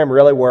program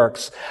really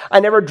works.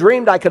 I never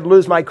dreamed I could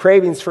lose my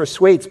cravings for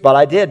sweets, but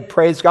I did.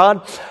 Praise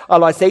God. I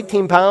lost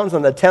 18 pounds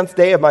on the 10th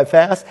day of my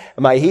fast,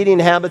 and my eating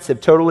habits have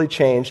totally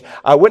changed.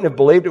 I wouldn't have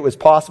believed it was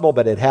possible,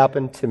 but it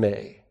happened to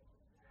me.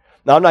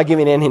 Now, I'm not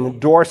giving any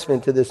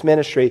endorsement to this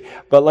ministry,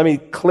 but let me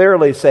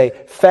clearly say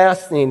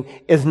fasting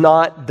is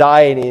not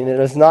dieting. It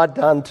is not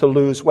done to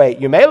lose weight.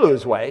 You may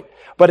lose weight,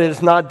 but it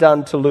is not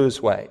done to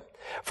lose weight.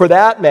 For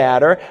that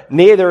matter,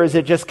 neither is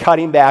it just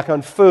cutting back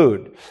on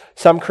food.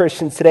 Some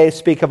Christians today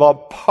speak of a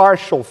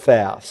partial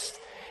fast,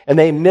 and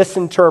they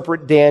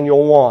misinterpret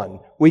Daniel 1.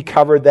 We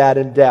covered that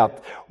in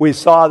depth. We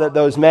saw that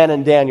those men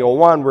in Daniel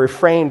 1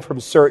 refrained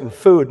from certain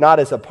food, not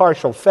as a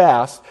partial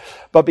fast,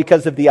 but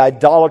because of the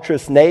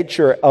idolatrous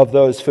nature of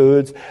those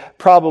foods.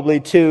 Probably,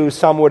 too,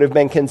 some would have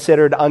been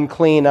considered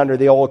unclean under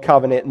the Old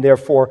Covenant and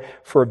therefore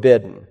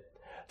forbidden.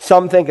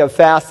 Some think of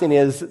fasting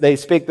as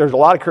there's a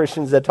lot of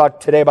Christians that talk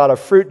today about a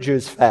fruit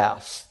juice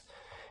fast.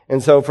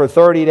 And so for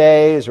 30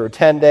 days or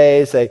 10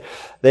 days,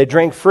 they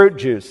drink fruit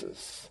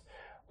juices.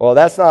 Well,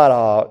 that's not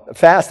a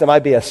fast. It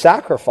might be a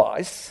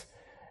sacrifice,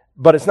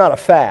 but it's not a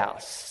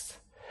fast.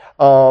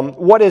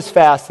 What is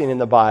fasting in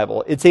the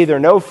Bible? It's either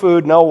no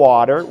food, no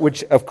water,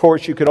 which of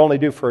course you could only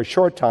do for a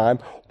short time,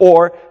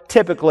 or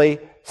typically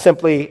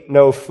simply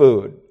no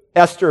food.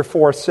 Esther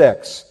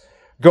 4:6.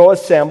 Go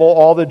assemble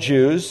all the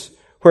Jews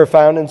who are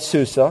found in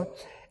Susa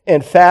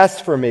and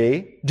fast for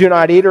me. Do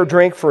not eat or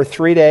drink for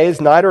 3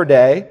 days, night or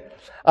day.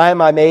 I and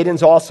my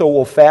maidens also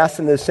will fast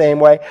in the same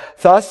way.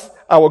 Thus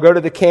I will go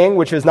to the king,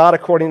 which is not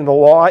according to the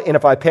law, and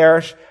if I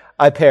perish,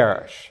 I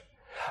perish.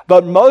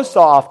 But most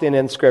often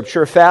in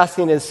Scripture,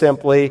 fasting is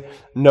simply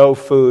no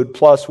food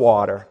plus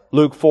water.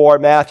 Luke 4,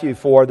 Matthew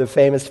 4, the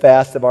famous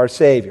fast of our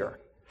Savior.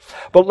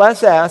 But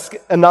let's ask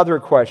another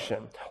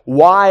question.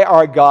 Why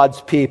are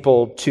God's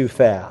people to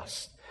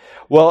fast?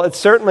 Well, it's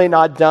certainly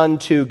not done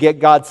to get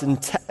God's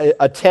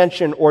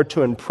attention or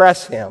to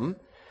impress Him.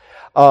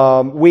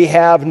 We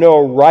have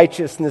no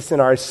righteousness in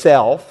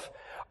ourselves.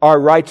 Our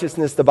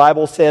righteousness, the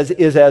Bible says,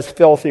 is as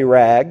filthy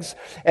rags.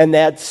 And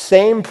that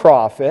same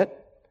prophet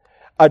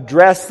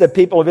addressed the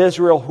people of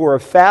Israel who are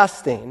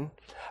fasting,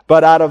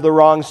 but out of the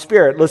wrong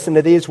spirit. Listen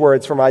to these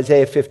words from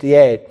Isaiah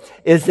 58.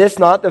 Is this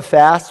not the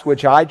fast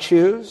which I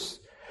choose?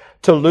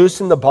 To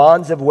loosen the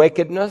bonds of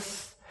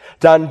wickedness,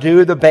 to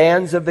undo the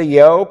bands of the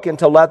yoke, and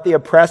to let the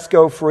oppressed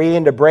go free,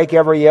 and to break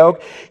every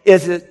yoke?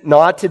 Is it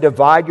not to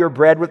divide your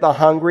bread with the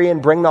hungry,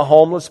 and bring the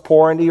homeless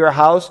poor into your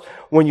house?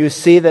 When you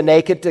see the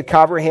naked, to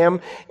cover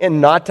him,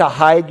 and not to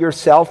hide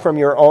yourself from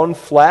your own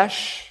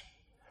flesh?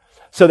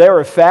 So they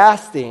were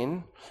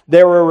fasting.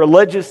 They were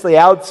religiously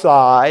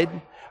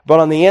outside, but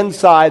on the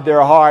inside,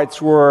 their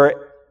hearts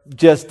were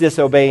just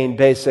disobeying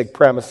basic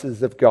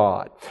premises of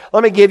God.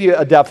 Let me give you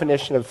a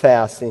definition of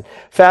fasting.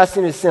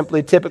 Fasting is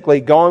simply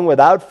typically going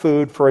without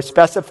food for a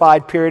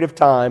specified period of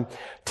time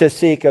to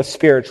seek a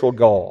spiritual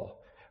goal,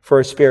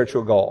 for a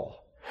spiritual goal.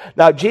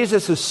 Now,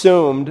 Jesus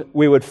assumed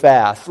we would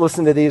fast.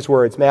 Listen to these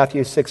words,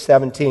 Matthew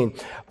 6:17.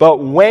 But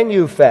when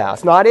you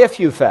fast, not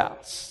if you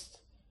fast,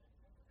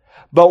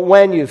 but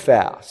when you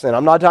fast. And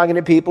I'm not talking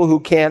to people who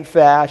can't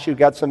fast. You've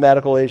got some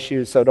medical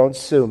issues, so don't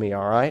sue me,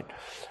 all right?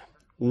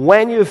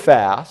 When you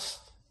fast,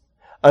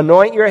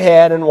 anoint your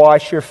head and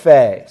wash your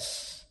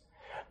face.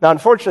 Now,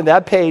 unfortunately,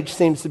 that page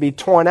seems to be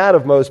torn out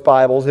of most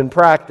Bibles in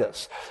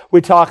practice.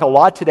 We talk a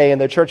lot today in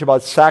the church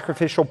about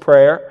sacrificial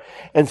prayer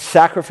and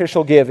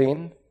sacrificial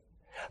giving,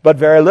 but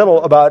very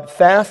little about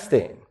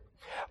fasting.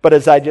 But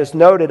as I just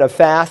noted, a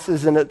fast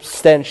is an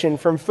abstention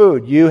from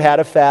food. You had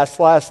a fast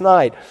last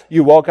night.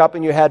 You woke up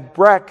and you had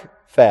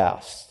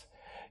breakfast.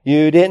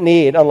 You didn't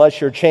eat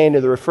unless you're chained to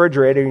the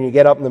refrigerator and you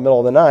get up in the middle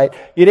of the night.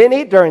 You didn't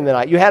eat during the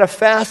night. You had a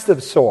fast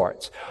of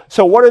sorts.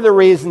 So what are the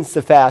reasons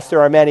to fast?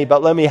 There are many,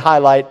 but let me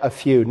highlight a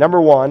few. Number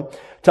one,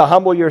 to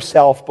humble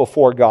yourself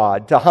before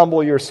God. To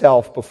humble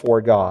yourself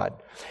before God.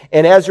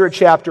 In Ezra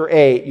chapter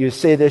 8, you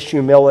see this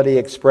humility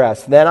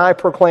expressed. Then I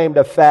proclaimed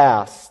a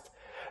fast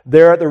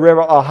there at the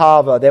river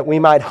Ahava, that we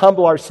might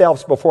humble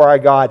ourselves before our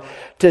God,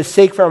 to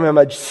seek from Him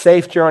a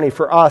safe journey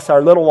for us,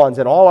 our little ones,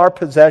 and all our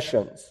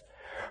possessions.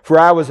 For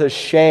I was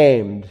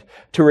ashamed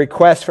to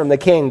request from the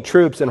king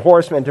troops and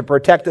horsemen to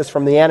protect us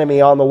from the enemy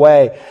on the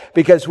way,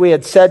 because we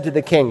had said to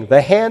the king,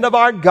 the hand of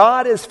our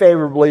God is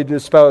favorably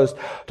disposed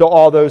to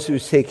all those who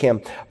seek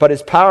Him, but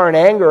His power and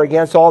anger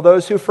against all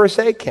those who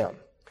forsake Him.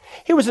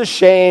 He was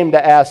ashamed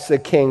to ask the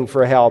king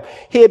for help.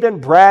 He had been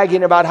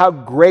bragging about how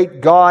great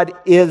God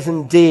is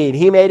indeed.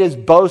 He made his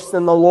boast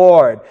in the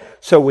Lord.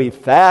 So we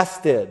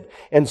fasted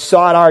and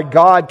sought our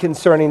God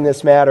concerning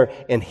this matter,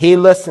 and He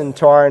listened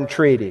to our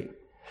entreaty.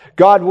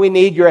 God, we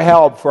need your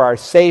help for our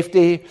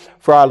safety,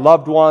 for our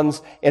loved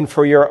ones, and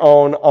for your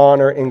own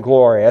honor and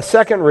glory. A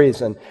second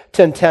reason,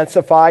 to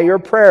intensify your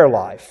prayer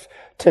life.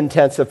 To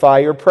intensify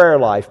your prayer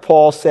life.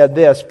 Paul said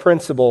this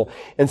principle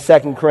in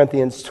 2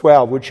 Corinthians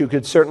 12, which you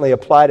could certainly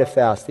apply to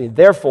fasting.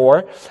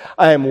 Therefore,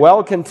 I am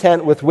well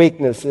content with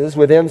weaknesses,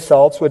 with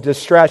insults, with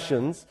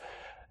distresses,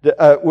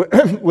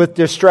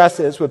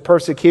 with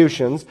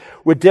persecutions,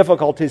 with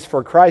difficulties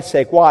for Christ's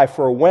sake. Why?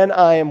 For when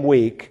I am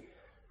weak,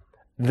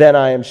 then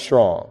I am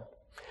strong.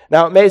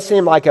 Now, it may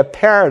seem like a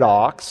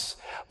paradox,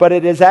 but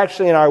it is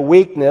actually in our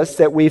weakness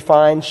that we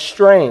find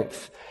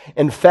strength.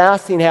 And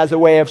fasting has a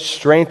way of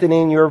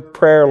strengthening your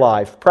prayer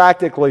life.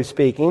 Practically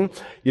speaking,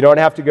 you don't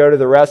have to go to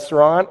the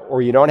restaurant,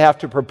 or you don't have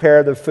to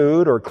prepare the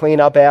food or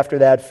clean up after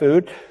that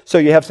food. So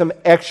you have some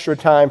extra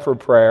time for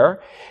prayer.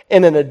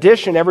 And in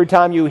addition, every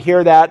time you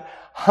hear that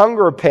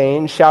hunger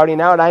pain shouting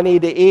out, I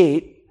need to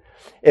eat,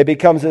 it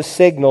becomes a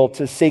signal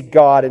to seek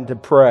God and to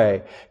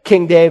pray.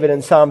 King David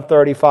in Psalm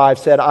 35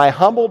 said, I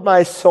humbled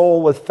my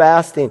soul with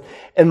fasting,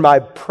 and my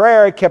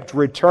prayer kept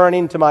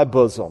returning to my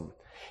bosom.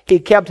 He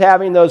kept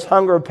having those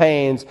hunger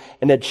pains,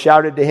 and it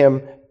shouted to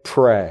him,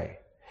 pray.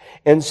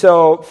 And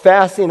so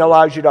fasting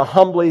allows you to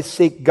humbly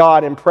seek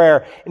God in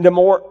prayer and to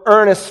more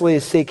earnestly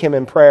seek Him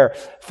in prayer.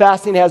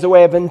 Fasting has a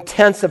way of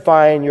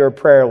intensifying your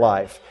prayer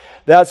life.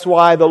 That's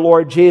why the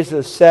Lord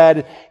Jesus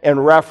said in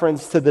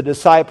reference to the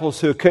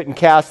disciples who couldn't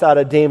cast out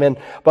a demon,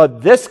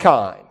 but this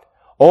kind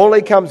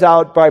only comes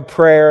out by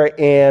prayer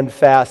and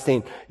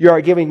fasting. You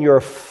are giving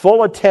your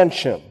full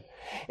attention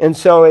And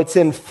so it's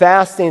in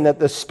fasting that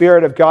the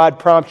Spirit of God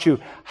prompts you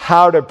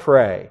how to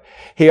pray.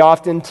 He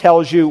often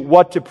tells you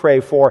what to pray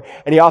for,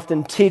 and He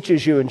often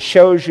teaches you and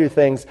shows you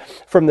things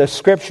from the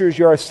Scriptures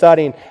you are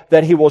studying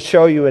that He will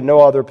show you in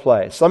no other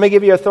place. Let me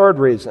give you a third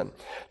reason: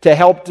 to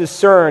help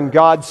discern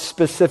God's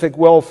specific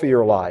will for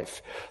your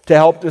life. To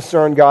help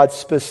discern God's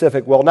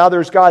specific will. Now,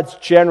 there's God's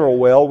general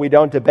will. We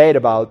don't debate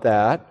about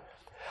that.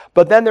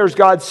 But then there's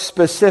God's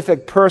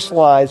specific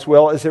personalized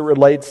will as it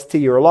relates to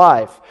your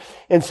life.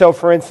 And so,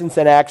 for instance,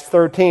 in Acts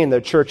 13, the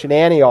church in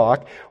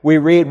Antioch, we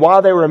read,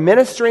 while they were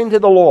ministering to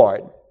the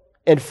Lord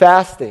and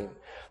fasting,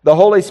 the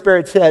Holy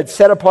Spirit said,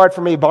 set apart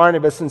for me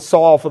Barnabas and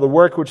Saul for the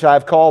work which I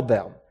have called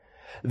them.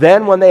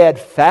 Then when they had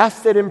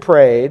fasted and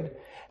prayed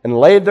and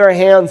laid their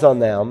hands on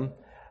them,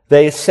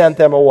 they sent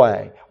them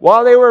away.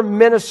 While they were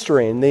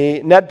ministering,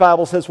 the Net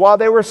Bible says, while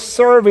they were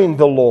serving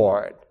the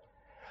Lord,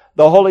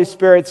 the Holy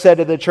Spirit said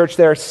to the church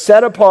there,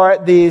 set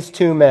apart these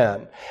two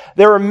men.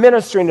 They were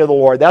ministering to the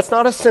Lord. That's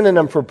not a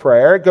synonym for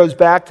prayer. It goes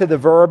back to the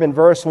verb in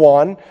verse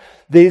 1.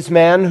 These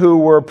men who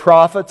were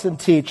prophets and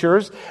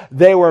teachers,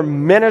 they were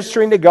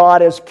ministering to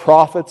God as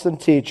prophets and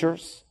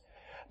teachers.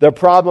 The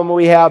problem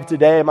we have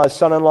today, my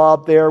son-in-law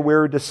up there, we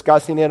were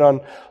discussing it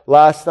on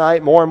last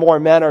night, more and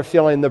more men are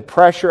feeling the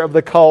pressure of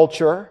the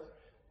culture.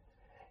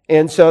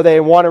 And so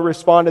they want to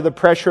respond to the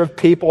pressure of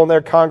people in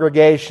their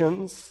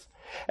congregations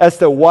as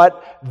to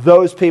what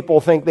those people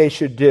think they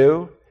should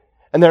do.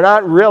 And they're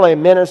not really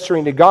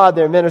ministering to God,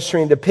 they're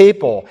ministering to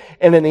people.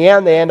 And in the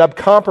end, they end up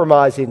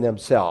compromising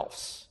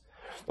themselves.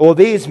 Well,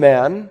 these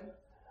men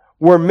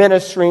were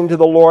ministering to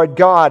the Lord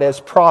God as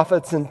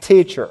prophets and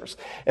teachers.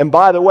 And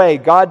by the way,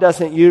 God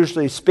doesn't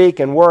usually speak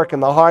and work in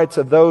the hearts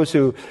of those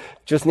who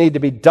just need to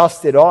be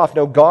dusted off.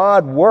 No,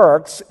 God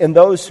works in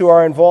those who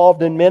are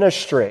involved in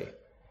ministry,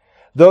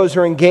 those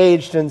who are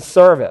engaged in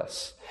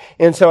service.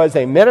 And so as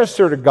they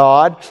minister to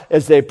God,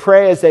 as they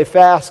pray, as they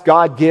fast,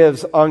 God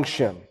gives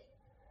unction.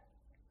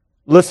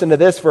 Listen to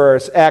this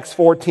verse, Acts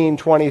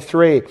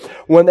 14:23.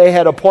 When they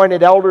had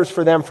appointed elders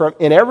for them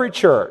in every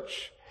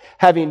church,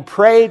 having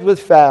prayed with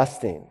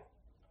fasting.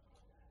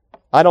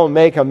 I don't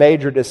make a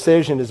major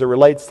decision as it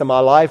relates to my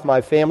life,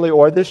 my family,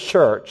 or this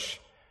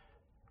church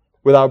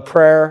without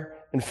prayer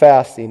and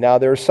fasting. Now,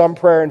 there's some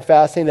prayer and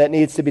fasting that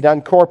needs to be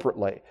done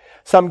corporately.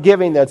 Some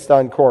giving that's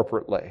done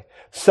corporately.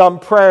 Some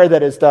prayer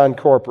that is done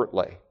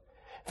corporately.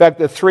 In fact,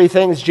 the three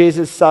things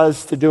Jesus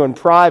says to do in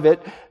private,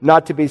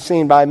 not to be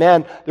seen by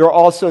men, there are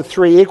also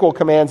three equal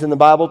commands in the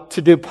Bible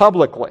to do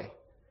publicly.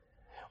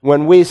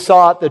 When we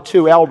sought the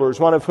two elders,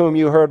 one of whom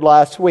you heard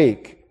last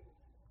week,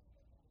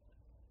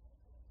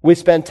 we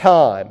spent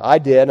time, I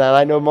did, and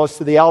I know most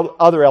of the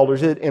other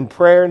elders did, in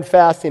prayer and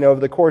fasting over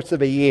the course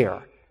of a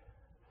year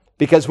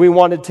because we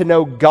wanted to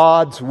know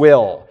God's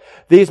will.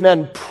 These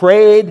men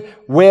prayed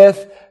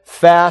with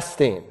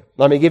fasting.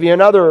 Let me give you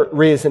another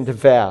reason to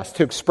fast,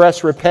 to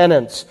express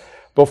repentance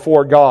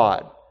before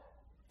God.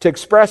 To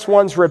express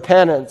one's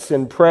repentance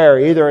in prayer,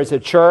 either as a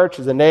church,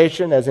 as a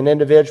nation, as an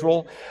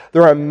individual.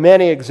 There are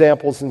many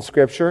examples in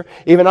Scripture.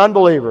 Even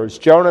unbelievers,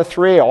 Jonah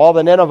 3, all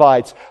the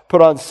Ninevites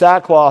put on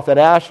sackcloth and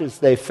ashes.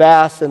 They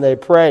fast and they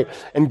pray.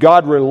 And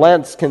God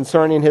relents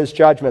concerning His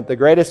judgment. The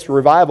greatest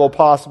revival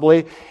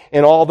possibly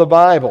in all the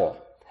Bible.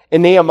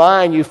 In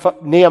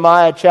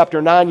Nehemiah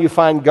chapter 9, you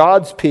find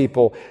God's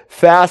people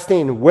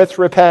fasting with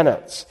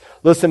repentance.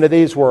 Listen to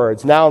these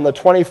words. Now on the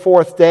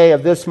 24th day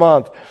of this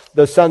month,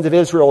 the sons of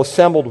Israel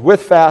assembled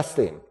with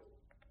fasting,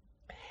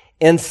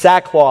 in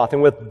sackcloth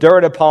and with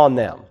dirt upon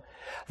them.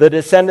 The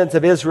descendants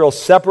of Israel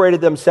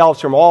separated themselves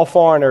from all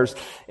foreigners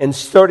and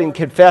stood and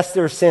confessed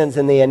their sins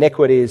and the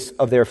iniquities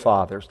of their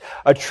fathers.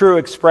 A true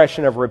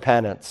expression of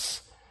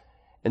repentance.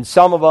 And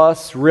some of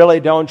us really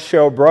don't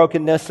show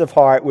brokenness of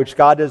heart, which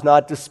God does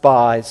not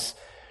despise,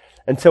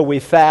 until we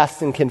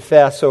fast and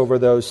confess over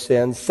those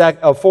sins.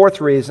 A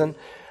fourth reason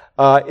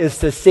is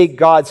to seek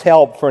God's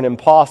help for an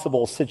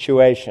impossible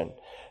situation.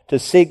 To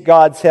seek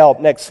God's help,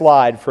 next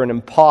slide, for an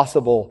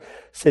impossible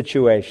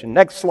situation.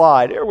 Next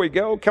slide, there we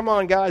go. Come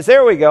on, guys,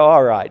 there we go.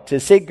 All right, to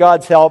seek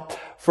God's help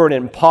for an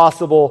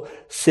impossible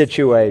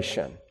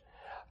situation.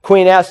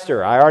 Queen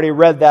Esther, I already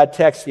read that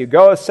text to you.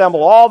 Go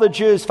assemble all the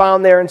Jews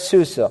found there in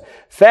Susa.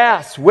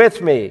 Fast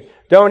with me.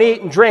 Don't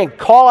eat and drink.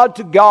 Call out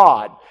to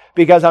God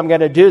because I'm going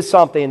to do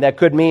something that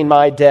could mean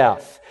my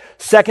death.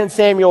 2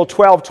 Samuel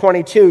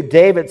 12:22,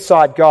 David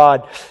sought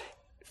God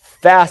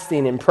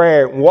fasting and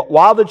prayer.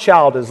 While the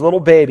child, his little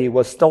baby,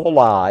 was still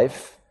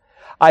alive,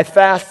 I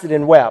fasted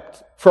and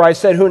wept. For I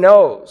said, who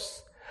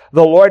knows?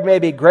 The Lord may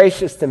be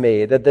gracious to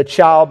me that the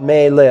child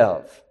may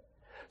live.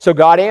 So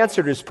God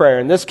answered his prayer.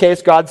 In this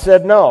case, God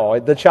said, no,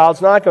 the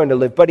child's not going to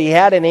live. But he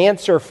had an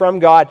answer from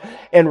God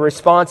in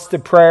response to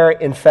prayer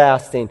and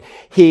fasting.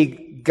 He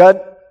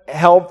got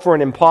help for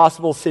an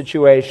impossible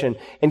situation,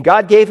 and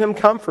God gave him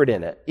comfort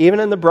in it. Even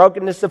in the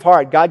brokenness of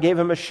heart, God gave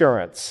him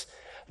assurance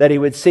that he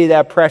would see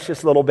that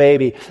precious little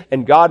baby.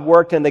 And God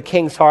worked in the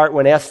king's heart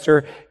when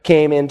Esther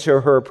came into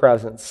her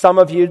presence. Some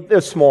of you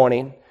this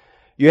morning,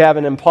 you have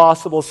an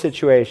impossible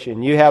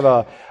situation. You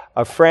have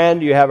a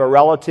friend, you have a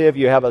relative,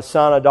 you have a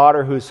son, a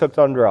daughter who's hooked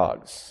on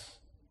drugs.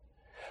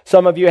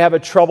 Some of you have a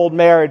troubled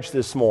marriage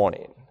this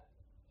morning.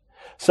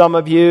 Some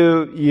of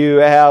you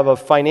have a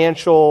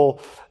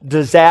financial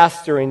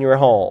disaster in your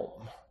home.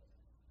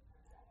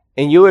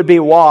 And you would be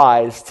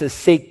wise to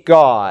seek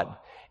God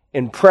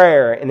in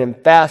prayer and in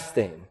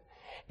fasting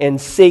and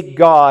seek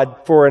God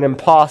for an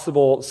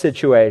impossible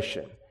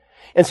situation.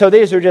 And so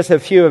these are just a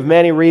few of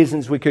many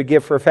reasons we could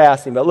give for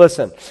fasting. But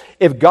listen,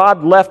 if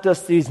God left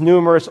us these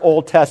numerous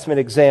Old Testament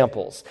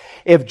examples,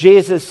 if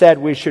Jesus said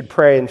we should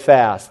pray and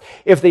fast,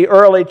 if the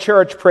early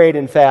church prayed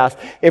and fast,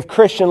 if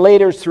Christian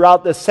leaders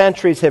throughout the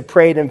centuries have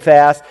prayed and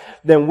fast,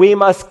 then we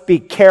must be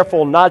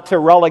careful not to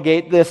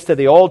relegate this to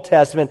the Old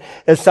Testament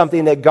as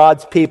something that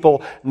God's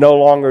people no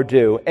longer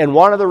do. And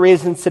one of the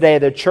reasons today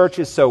the church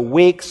is so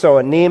weak, so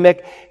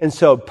anemic, and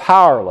so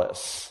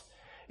powerless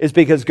is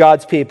because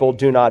God's people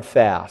do not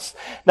fast.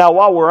 Now,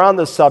 while we're on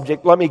the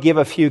subject, let me give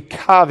a few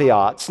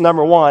caveats.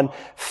 Number one,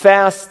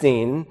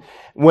 fasting,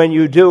 when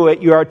you do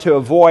it, you are to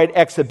avoid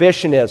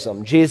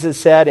exhibitionism.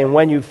 Jesus said, and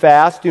when you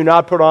fast, do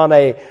not put on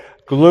a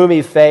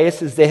gloomy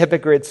face as the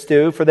hypocrites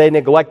do, for they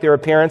neglect their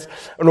appearance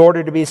in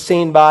order to be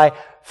seen by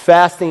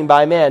fasting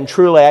by men.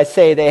 Truly, I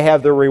say they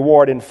have their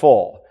reward in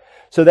full.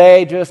 So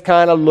they just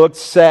kind of looked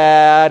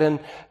sad and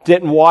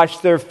didn't wash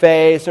their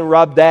face and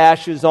rubbed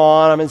ashes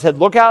on them and said,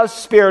 look how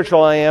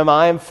spiritual I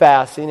am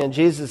fasting. And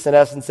Jesus in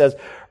essence says,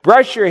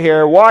 brush your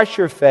hair, wash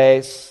your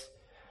face,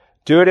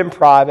 do it in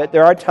private.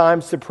 There are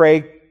times to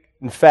pray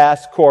and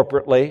fast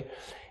corporately,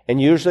 and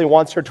usually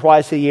once or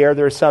twice a year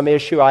there's some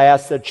issue I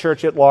ask the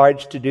church at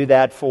large to do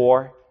that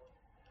for.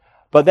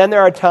 But then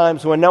there are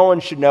times when no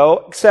one should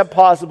know, except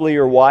possibly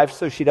your wife,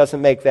 so she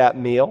doesn't make that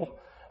meal,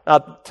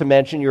 not to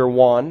mention your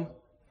one.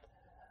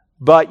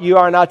 But you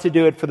are not to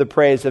do it for the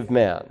praise of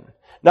men,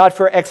 not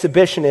for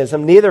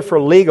exhibitionism, neither for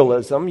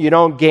legalism. You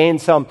don't gain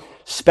some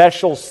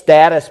special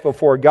status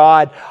before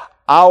God.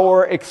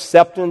 Our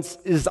acceptance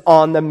is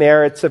on the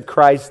merits of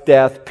Christ's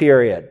death,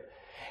 period.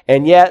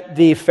 And yet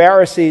the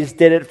Pharisees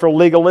did it for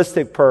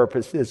legalistic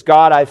purposes.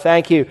 God, I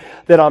thank you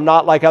that I'm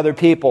not like other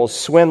people,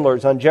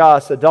 swindlers,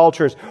 unjust,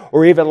 adulterers,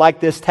 or even like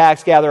this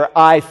tax gatherer.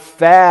 I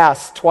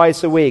fast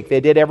twice a week.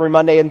 They did every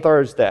Monday and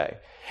Thursday.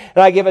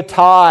 And I give a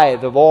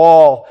tithe of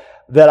all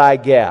that I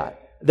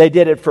get. They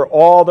did it for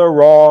all the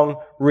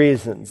wrong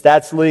reasons.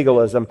 That's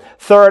legalism.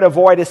 Third,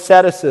 avoid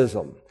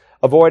asceticism.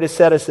 Avoid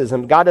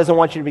asceticism. God doesn't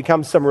want you to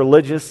become some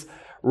religious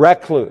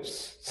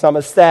recluse, some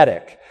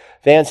ascetic.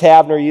 Vance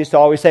Havner used to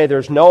always say,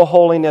 there's no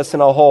holiness in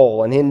a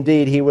hole, and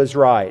indeed he was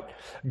right.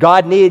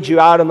 God needs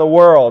you out in the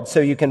world so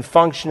you can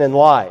function in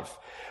life.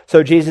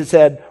 So Jesus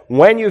said,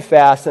 when you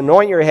fast,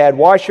 anoint your head,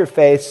 wash your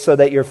face, so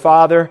that your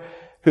Father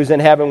who's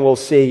in heaven will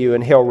see you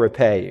and he'll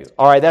repay you.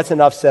 All right, that's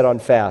enough said on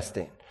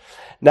fasting.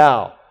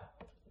 Now,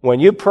 when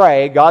you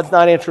pray, God's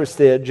not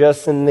interested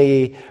just in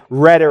the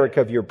rhetoric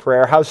of your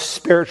prayer, how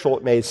spiritual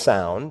it may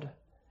sound.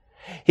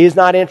 He's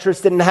not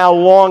interested in how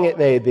long it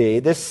may be.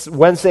 This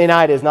Wednesday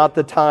night is not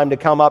the time to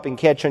come up and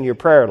catch on your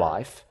prayer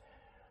life.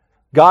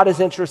 God is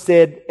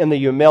interested in the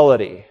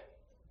humility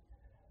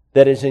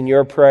that is in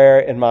your prayer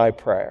and my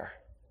prayer.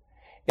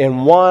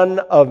 And one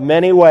of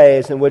many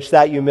ways in which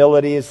that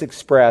humility is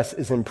expressed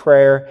is in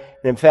prayer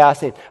and in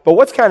fasting. But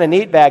what's kind of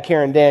neat back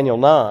here in Daniel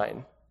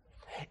 9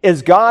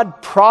 is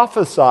God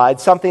prophesied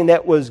something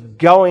that was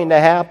going to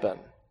happen.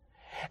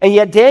 And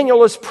yet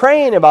Daniel is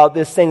praying about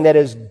this thing that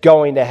is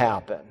going to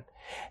happen.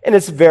 And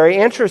it's very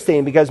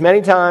interesting because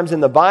many times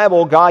in the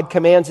Bible, God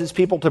commands his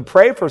people to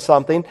pray for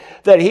something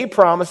that he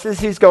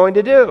promises he's going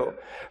to do.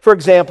 For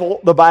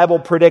example, the Bible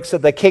predicts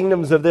that the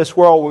kingdoms of this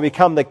world will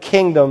become the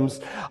kingdoms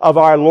of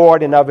our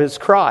Lord and of his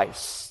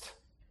Christ.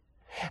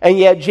 And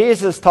yet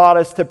Jesus taught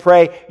us to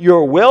pray,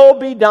 your will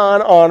be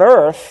done on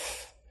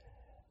earth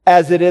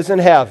as it is in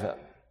heaven.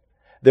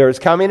 There is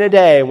coming a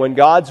day when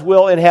God's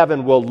will in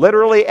heaven will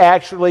literally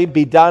actually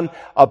be done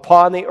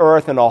upon the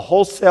earth in a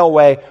wholesale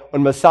way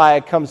when Messiah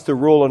comes to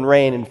rule and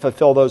reign and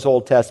fulfill those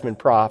Old Testament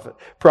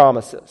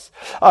promises.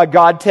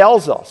 God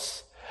tells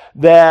us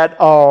that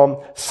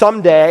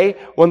someday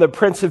when the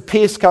Prince of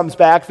Peace comes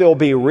back, there will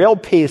be real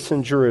peace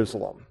in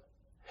Jerusalem.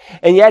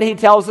 And yet he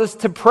tells us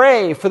to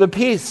pray for the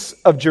peace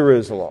of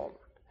Jerusalem.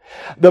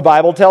 The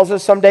Bible tells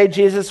us someday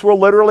Jesus will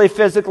literally,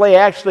 physically,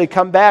 actually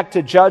come back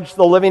to judge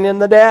the living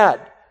and the dead.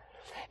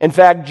 In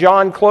fact,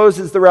 John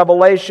closes the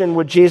Revelation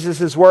with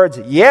Jesus' words,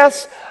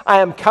 yes,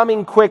 I am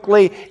coming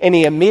quickly, and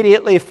he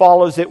immediately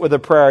follows it with a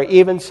prayer,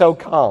 even so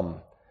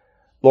come,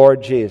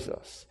 Lord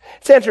Jesus.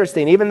 It's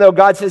interesting, even though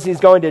God says he's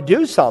going to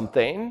do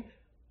something,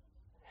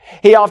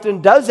 he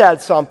often does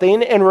that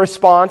something in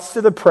response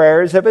to the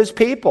prayers of his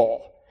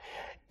people.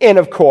 And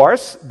of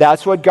course,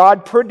 that's what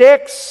God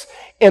predicts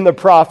in the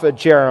prophet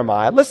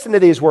Jeremiah. Listen to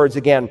these words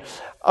again,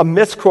 a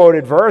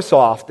misquoted verse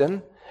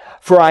often.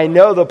 For I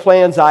know the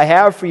plans I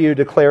have for you,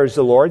 declares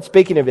the Lord,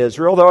 speaking of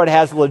Israel, though it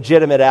has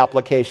legitimate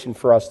application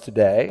for us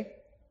today.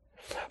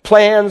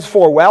 Plans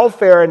for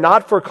welfare and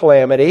not for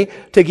calamity,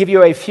 to give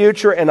you a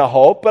future and a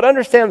hope. But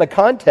understand the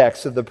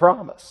context of the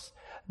promise.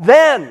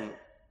 Then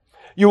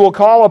You will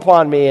call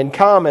upon me and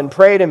come and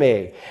pray to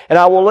me, and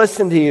I will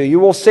listen to you. You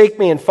will seek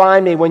me and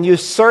find me when you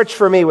search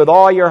for me with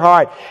all your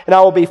heart, and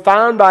I will be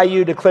found by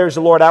you, declares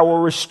the Lord. I will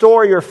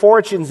restore your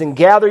fortunes and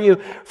gather you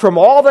from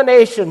all the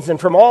nations and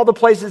from all the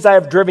places I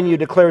have driven you,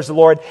 declares the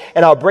Lord,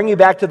 and I'll bring you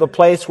back to the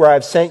place where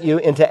I've sent you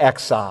into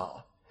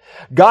exile.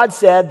 God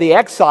said the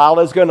exile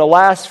is going to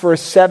last for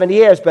 70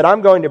 years, but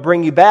I'm going to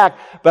bring you back,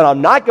 but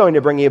I'm not going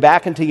to bring you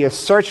back until you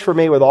search for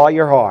me with all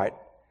your heart.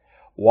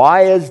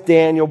 Why is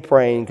Daniel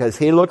praying? Because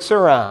he looks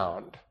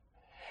around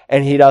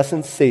and he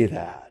doesn't see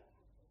that.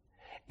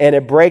 And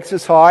it breaks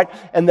his heart.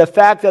 And the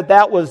fact that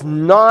that was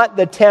not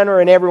the tenor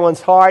in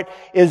everyone's heart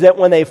is that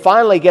when they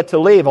finally get to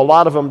leave, a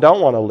lot of them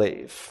don't want to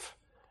leave.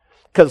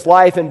 Because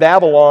life in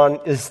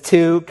Babylon is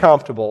too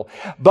comfortable.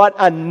 But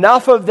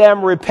enough of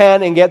them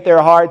repent and get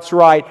their hearts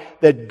right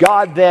that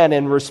God then,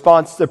 in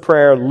response to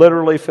prayer,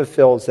 literally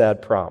fulfills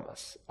that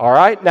promise. All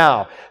right?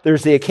 Now,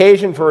 there's the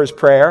occasion for his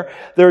prayer.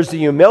 There's the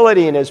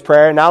humility in his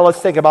prayer. Now let's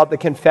think about the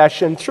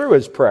confession through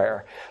his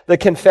prayer. The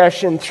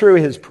confession through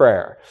his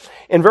prayer.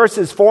 In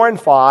verses 4 and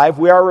 5,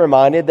 we are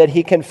reminded that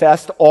he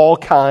confessed all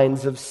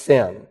kinds of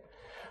sin.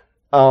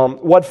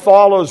 What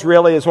follows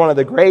really is one of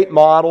the great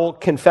model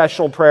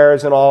confessional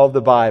prayers in all of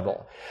the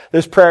Bible.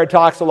 This prayer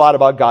talks a lot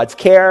about God's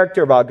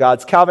character, about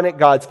God's covenant,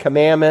 God's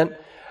commandment,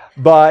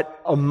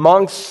 but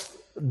amongst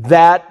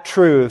that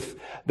truth,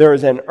 there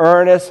is an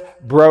earnest,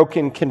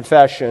 broken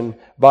confession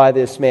by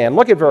this man.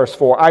 Look at verse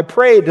 4. I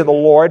prayed to the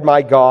Lord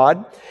my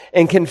God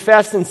and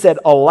confessed and said,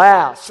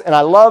 alas. And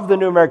I love the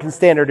New American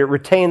Standard. It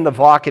retained the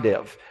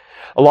vocative.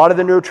 A lot of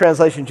the new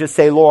translations just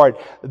say Lord.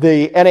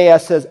 The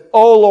NAS says,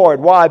 oh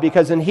Lord. Why?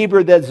 Because in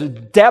Hebrew there's a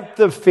depth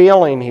of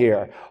feeling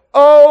here.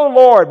 Oh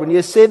Lord. When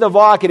you say the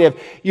vocative,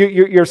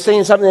 you're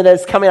seeing something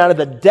that's coming out of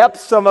the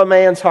depths of a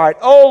man's heart.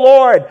 Oh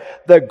Lord,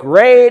 the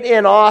great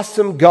and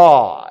awesome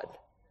God.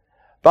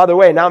 By the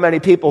way, not many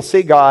people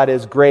see God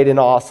as great and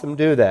awesome,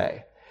 do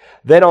they?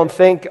 They don't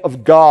think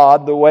of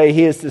God the way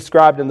he is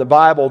described in the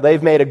Bible.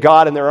 They've made a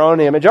God in their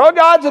own image. Oh,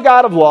 God's a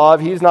God of love.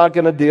 He's not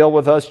going to deal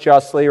with us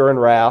justly or in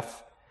wrath.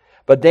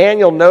 But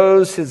Daniel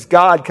knows his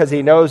God because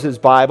he knows his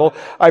Bible.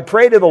 I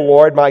pray to the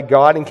Lord, my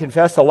God, and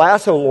confess,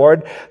 alas, O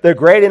Lord, the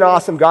great and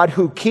awesome God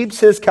who keeps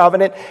his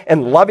covenant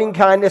and loving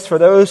kindness for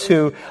those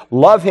who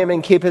love him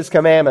and keep his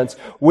commandments.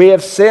 We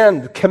have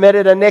sinned,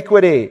 committed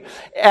iniquity,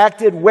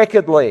 acted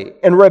wickedly,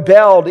 and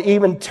rebelled,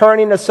 even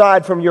turning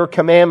aside from your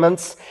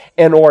commandments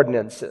and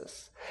ordinances.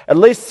 At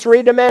least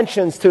 3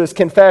 dimensions to his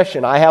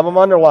confession. I have them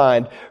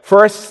underlined.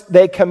 First,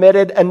 they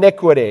committed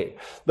iniquity.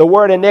 The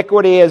word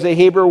iniquity is a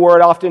Hebrew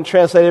word often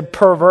translated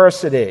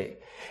perversity.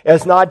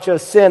 It's not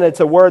just sin. It's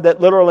a word that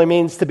literally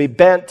means to be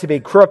bent, to be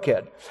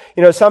crooked.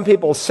 You know, some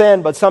people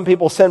sin, but some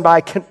people sin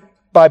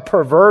by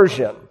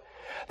perversion.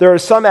 There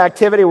is some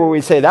activity where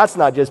we say, that's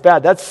not just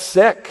bad, that's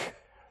sick.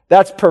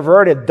 That's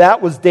perverted.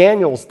 That was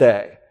Daniel's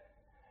day.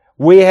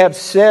 We have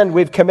sinned.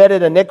 We've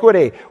committed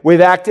iniquity. We've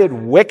acted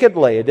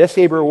wickedly. This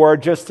Hebrew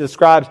word just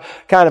describes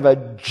kind of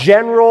a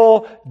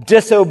general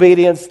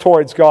disobedience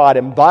towards God.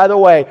 And by the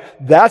way,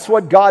 that's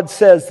what God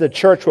says the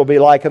church will be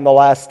like in the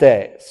last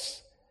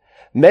days.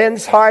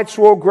 Men's hearts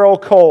will grow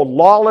cold.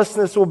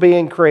 Lawlessness will be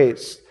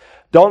increased.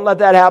 Don't let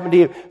that happen to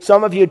you.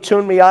 Some of you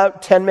tune me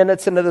out 10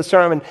 minutes into the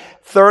sermon.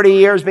 30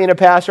 years being a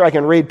pastor, I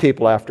can read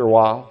people after a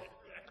while.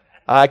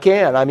 I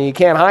can. I mean, you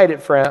can't hide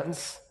it,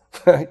 friends.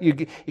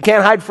 You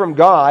can't hide from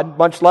God,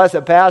 much less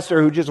a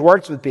pastor who just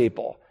works with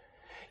people.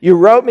 You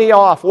wrote me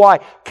off. Why?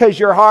 Because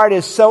your heart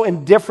is so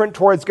indifferent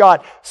towards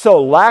God,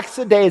 so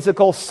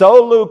lackadaisical,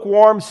 so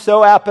lukewarm,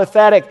 so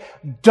apathetic.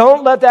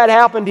 Don't let that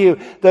happen to you.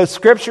 The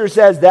scripture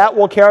says that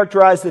will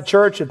characterize the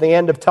church at the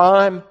end of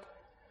time.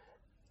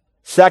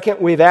 Second,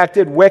 we've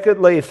acted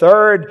wickedly.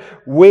 Third,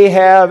 we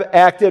have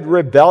acted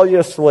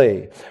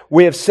rebelliously.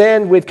 We have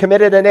sinned, we've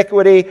committed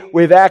iniquity,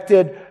 we've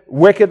acted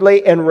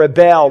wickedly and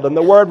rebelled. And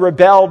the word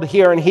rebelled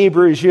here in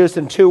Hebrew is used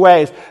in 2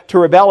 ways. To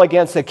rebel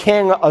against a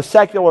king, a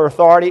secular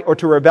authority, or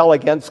to rebel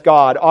against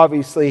God.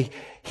 Obviously,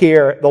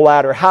 here, the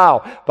latter.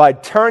 How? By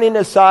turning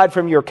aside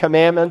from your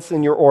commandments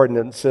and your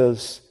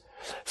ordinances.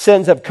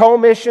 Sins of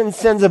commission,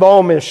 sins of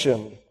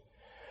omission.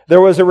 There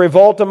was a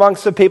revolt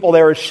amongst the people.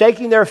 They were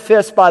shaking their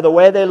fists by the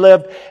way they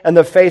lived in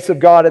the face of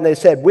God. And they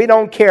said, we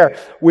don't care.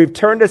 We've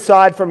turned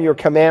aside from your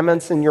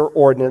commandments and your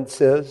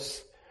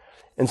ordinances.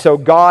 And so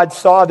God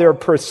saw their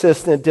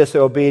persistent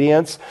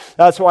disobedience.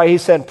 That's why he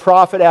sent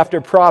prophet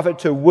after prophet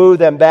to woo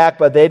them back,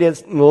 but they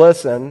didn't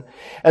listen.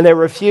 And they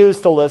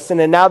refused to listen.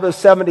 And now the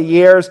 70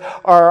 years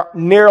are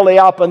nearly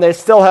up and they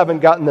still haven't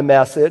gotten the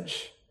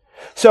message.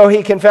 So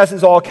he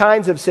confesses all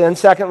kinds of sins.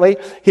 Secondly,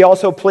 he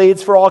also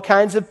pleads for all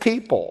kinds of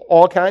people.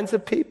 All kinds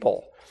of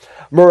people.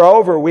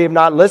 Moreover, we have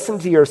not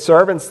listened to your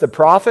servants, the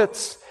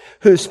prophets,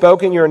 who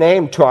spoke in your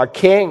name to our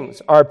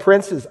kings, our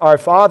princes, our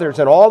fathers,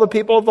 and all the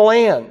people of the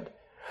land.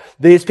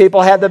 These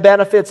people had the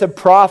benefits of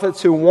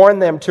prophets who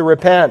warned them to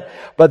repent,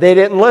 but they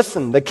didn't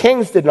listen. The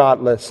kings did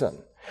not listen.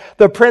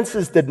 The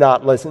princes did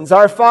not listen.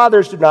 Our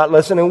fathers did not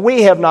listen, and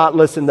we have not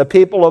listened, the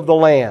people of the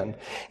land.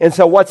 And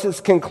so what's his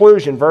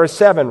conclusion? Verse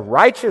 7,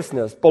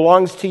 righteousness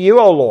belongs to you,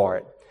 O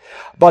Lord.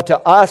 but to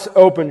us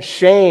open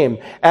shame,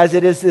 as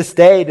it is this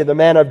day to the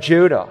men of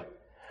Judah.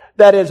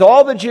 That is,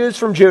 all the Jews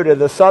from Judah,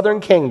 the southern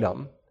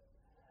kingdom,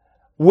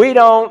 we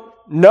don't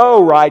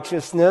know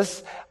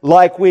righteousness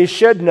like we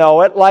should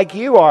know it, like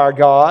you are,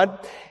 God.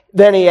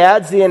 Then he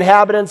adds the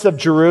inhabitants of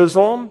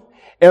Jerusalem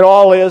and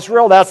all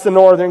Israel, that's the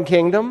northern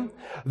kingdom,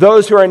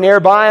 those who are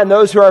nearby and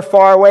those who are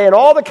far away, and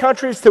all the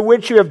countries to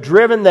which you have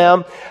driven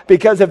them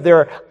because of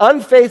their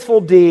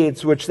unfaithful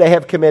deeds which they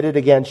have committed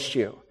against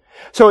you.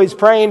 So he's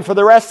praying for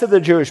the rest of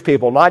the Jewish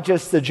people, not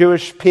just the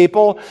Jewish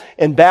people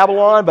in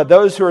Babylon, but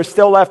those who are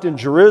still left in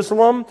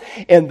Jerusalem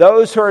and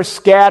those who are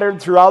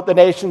scattered throughout the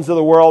nations of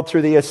the world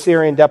through the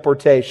Assyrian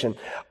deportation.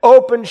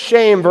 Open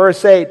shame,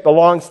 verse 8,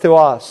 belongs to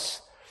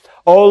us.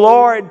 O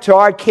Lord, to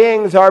our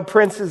kings, our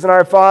princes, and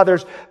our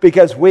fathers,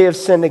 because we have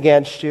sinned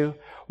against you.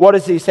 What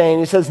is he saying?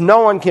 He says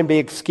no one can be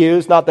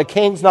excused, not the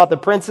kings, not the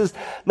princes,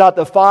 not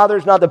the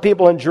fathers, not the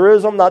people in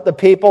Jerusalem, not the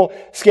people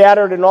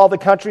scattered in all the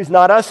countries,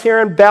 not us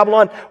here in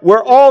Babylon.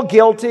 We're all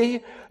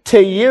guilty.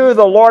 To you,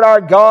 the Lord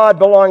our God,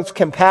 belongs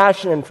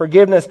compassion and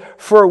forgiveness,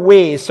 for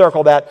we,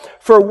 circle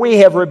that, for we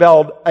have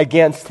rebelled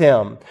against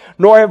him.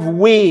 Nor have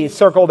we,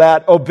 circle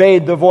that,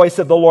 obeyed the voice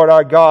of the Lord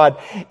our God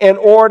in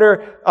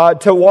order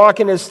to walk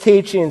in his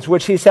teachings,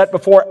 which he set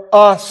before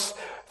us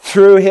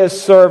through his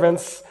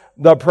servants,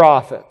 the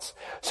prophets.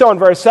 So in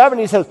verse 7,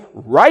 he says,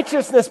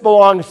 righteousness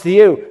belongs to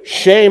you,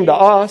 shame to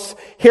us.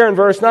 Here in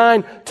verse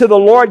 9, to the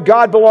Lord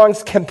God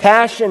belongs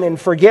compassion and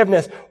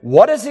forgiveness.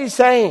 What is he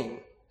saying?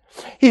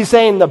 He's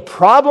saying the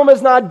problem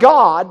is not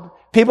God.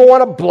 People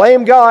want to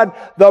blame God.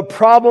 The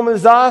problem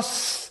is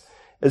us.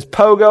 As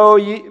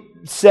Pogo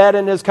said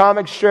in his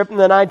comic strip in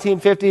the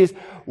 1950s,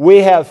 we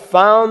have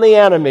found the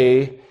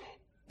enemy,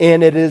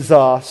 and it is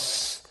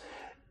us.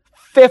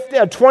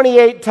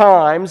 28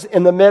 times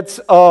in the midst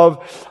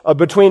of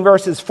between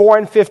verses 4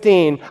 and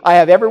 15, I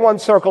have everyone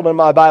circled in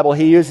my Bible.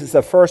 He uses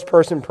the first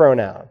person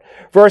pronoun.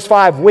 Verse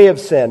 5, we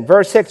have sinned.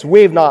 Verse 6,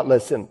 we have not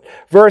listened.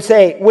 Verse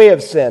 8, we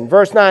have sinned.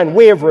 Verse 9,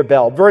 we have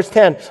rebelled. Verse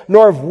 10,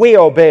 nor have we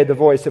obeyed the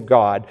voice of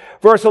God.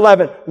 Verse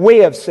 11, we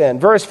have sinned.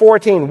 Verse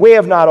 14, we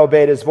have not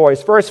obeyed his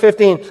voice. Verse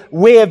 15,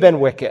 we have been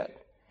wicked.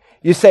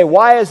 You say,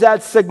 why is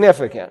that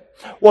significant?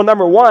 Well,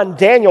 number one,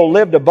 Daniel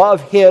lived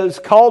above his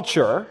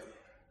culture.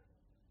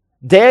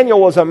 Daniel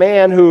was a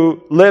man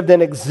who lived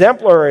an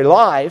exemplary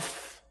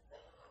life,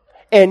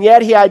 and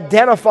yet he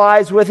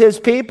identifies with his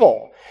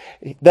people.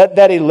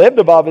 That he lived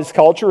above his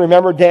culture.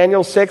 Remember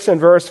Daniel 6 and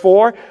verse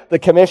 4? The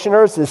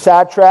commissioners, the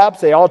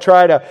satraps, they all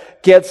try to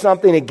get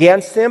something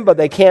against him, but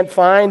they can't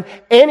find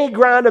any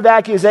ground of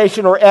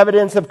accusation or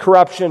evidence of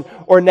corruption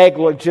or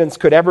negligence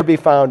could ever be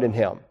found in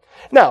him.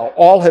 Now,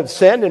 all have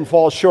sinned and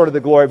fall short of the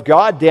glory of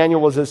God.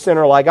 Daniel was a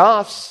sinner like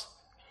us.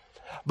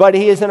 But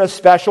he is in a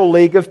special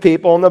league of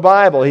people in the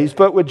Bible. He's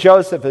put with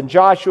Joseph and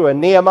Joshua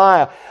and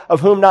Nehemiah, of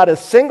whom not a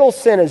single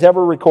sin is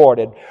ever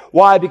recorded.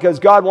 Why? Because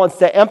God wants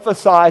to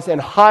emphasize and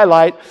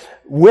highlight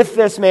with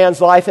this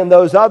man's life and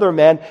those other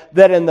men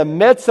that in the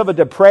midst of a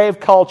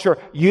depraved culture,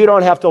 you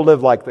don't have to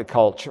live like the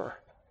culture.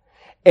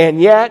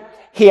 And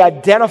yet, he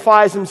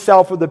identifies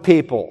himself with the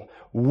people.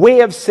 We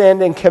have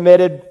sinned and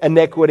committed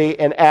iniquity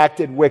and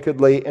acted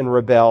wickedly and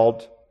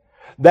rebelled.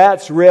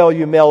 That's real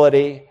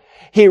humility.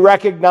 He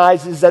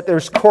recognizes that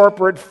there's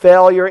corporate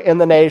failure in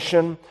the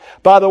nation.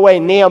 By the way,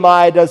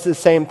 Nehemiah does the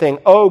same thing.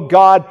 Oh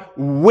God,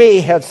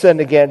 we have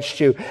sinned against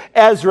you.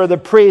 Ezra the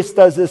priest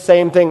does the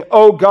same thing.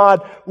 Oh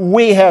God,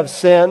 we have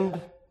sinned.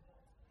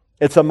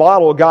 It's a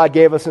model God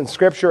gave us in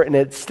Scripture, and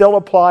it still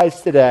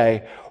applies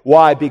today.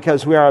 Why?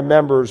 Because we are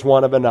members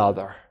one of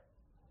another.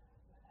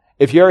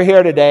 If you're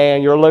here today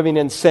and you're living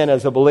in sin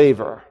as a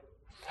believer,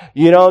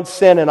 you don't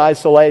sin in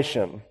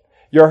isolation.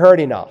 You're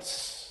hurting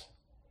us.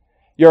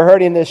 You're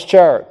hurting this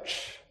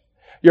church.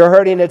 You're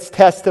hurting its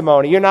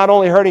testimony. You're not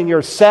only hurting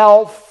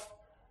yourself,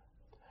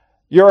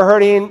 you're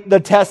hurting the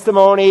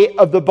testimony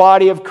of the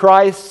body of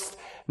Christ,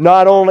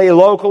 not only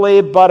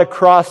locally, but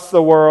across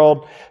the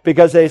world,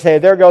 because they say,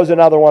 there goes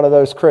another one of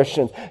those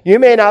Christians. You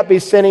may not be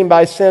sinning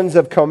by sins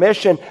of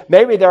commission.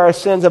 Maybe there are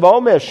sins of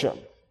omission.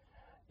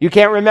 You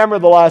can't remember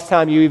the last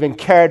time you even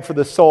cared for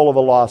the soul of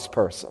a lost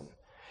person.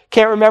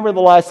 Can't remember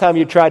the last time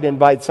you tried to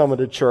invite someone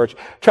to church,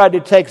 tried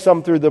to take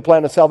some through the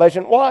plan of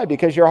salvation. Why?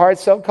 Because your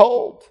heart's so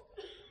cold.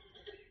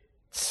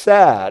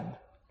 Sad.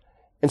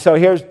 And so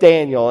here's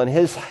Daniel, and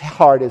his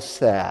heart is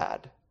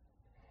sad.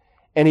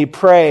 And he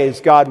prays,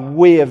 God,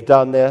 we have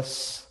done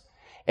this.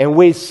 And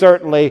we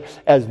certainly,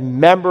 as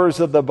members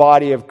of the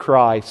body of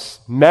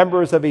Christ,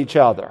 members of each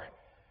other,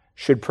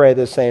 should pray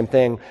the same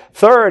thing.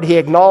 Third, he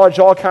acknowledged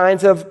all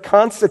kinds of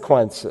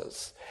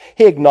consequences.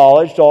 He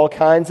acknowledged all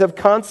kinds of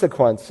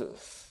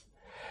consequences.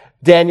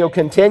 Daniel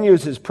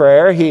continues his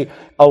prayer. He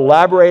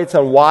elaborates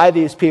on why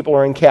these people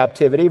are in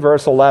captivity.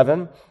 Verse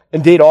 11,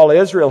 indeed, all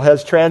Israel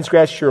has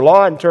transgressed your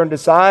law and turned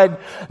aside,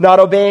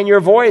 not obeying your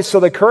voice. So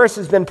the curse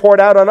has been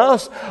poured out on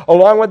us,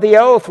 along with the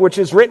oath, which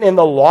is written in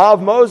the law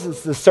of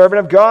Moses, the servant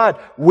of God.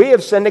 We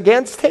have sinned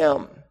against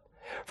him.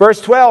 Verse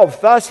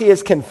 12, thus he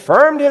has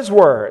confirmed his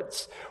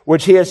words,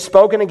 which he has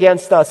spoken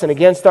against us and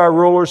against our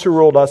rulers who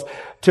ruled us,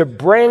 to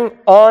bring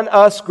on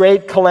us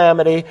great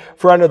calamity.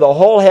 For under the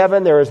whole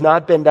heaven there has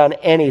not been done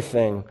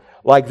anything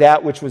like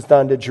that which was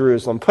done to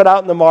Jerusalem. Put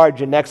out in the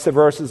margin next to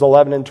verses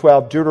 11 and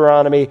 12,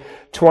 Deuteronomy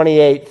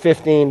 28,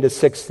 15 to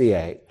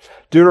 68.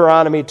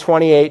 Deuteronomy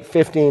 28,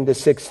 15 to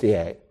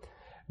 68.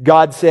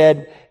 God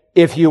said,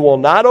 if you will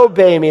not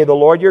obey me, the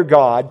Lord your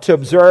God, to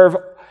observe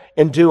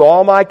and do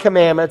all my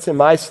commandments and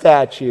my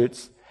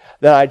statutes,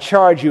 then I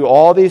charge you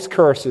all these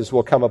curses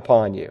will come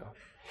upon you.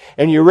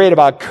 And you read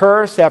about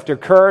curse after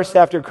curse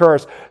after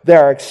curse.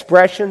 There are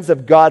expressions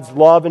of God's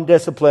love and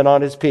discipline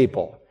on his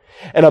people.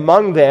 And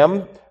among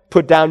them,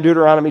 put down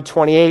Deuteronomy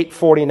 28,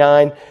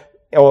 49,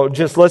 or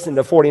just listen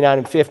to 49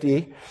 and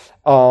 50.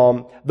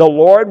 The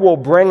Lord will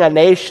bring a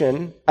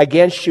nation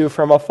against you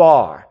from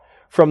afar,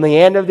 from the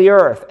end of the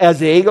earth, as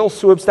the eagle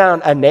swoops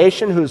down, a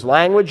nation whose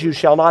language you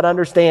shall not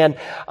understand,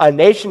 a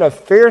nation of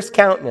fierce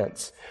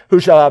countenance, who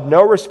shall have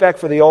no respect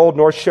for the old,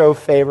 nor show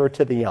favor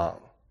to the young.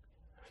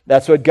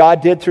 That's what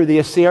God did through the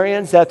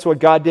Assyrians. That's what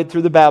God did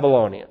through the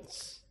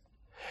Babylonians.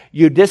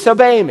 You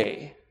disobey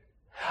me,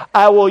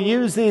 I will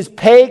use these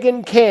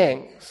pagan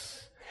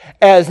kings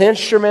as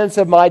instruments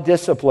of my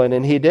discipline.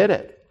 And he did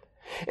it.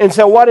 And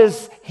so what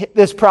is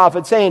this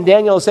prophet saying?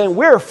 Daniel is saying,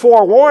 we're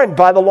forewarned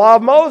by the law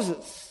of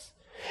Moses.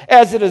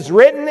 As it is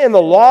written in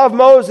the law of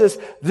Moses,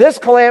 this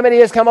calamity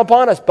has come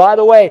upon us. By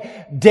the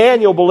way,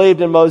 Daniel believed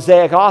in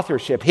Mosaic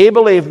authorship. He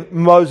believed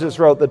Moses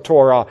wrote the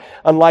Torah,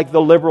 unlike the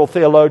liberal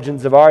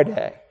theologians of our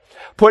day.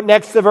 Put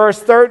next to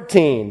verse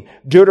 13,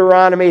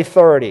 Deuteronomy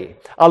 30.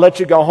 I'll let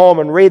you go home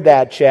and read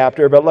that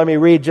chapter, but let me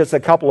read just a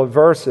couple of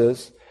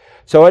verses.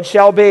 So it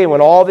shall be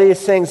when all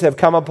these things have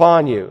come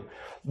upon you,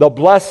 the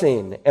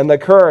blessing and the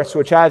curse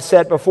which I have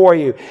set before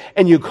you,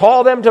 and you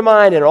call them to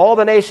mind in all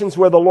the nations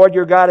where the Lord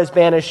your God has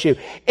banished you,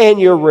 and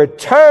you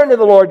return to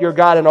the Lord your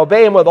God and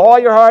obey him with all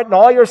your heart and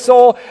all your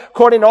soul,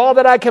 according to all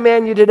that I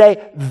command you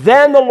today,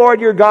 then the Lord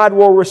your God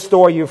will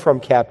restore you from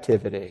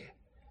captivity.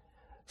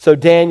 So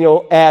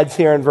Daniel adds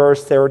here in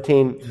verse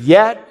 13,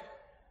 yet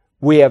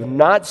we have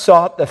not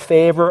sought the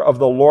favor of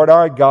the Lord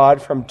our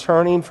God from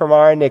turning from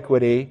our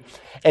iniquity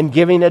and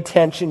giving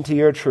attention to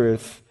your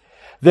truth.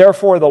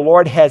 Therefore, the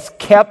Lord has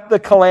kept the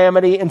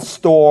calamity in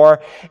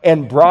store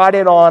and brought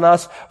it on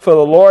us. For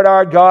the Lord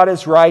our God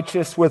is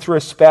righteous with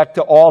respect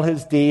to all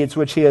his deeds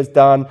which he has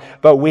done,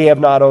 but we have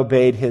not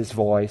obeyed his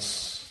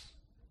voice.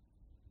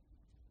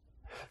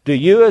 Do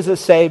you as a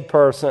saved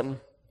person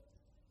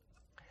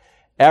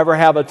ever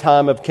have a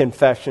time of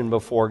confession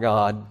before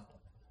God?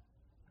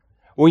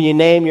 Will you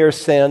name your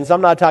sins?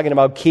 I'm not talking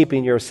about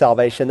keeping your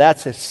salvation.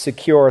 That's a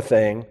secure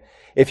thing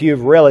if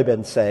you've really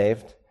been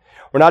saved.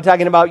 We're not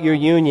talking about your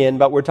union,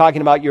 but we're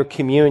talking about your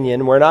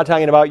communion. We're not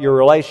talking about your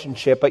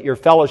relationship, but your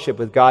fellowship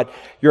with God,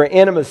 your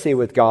intimacy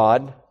with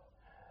God.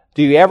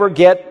 Do you ever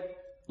get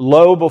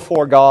low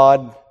before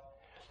God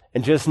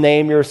and just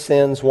name your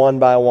sins one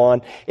by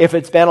one? If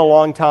it's been a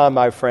long time,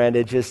 my friend,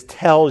 it just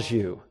tells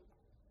you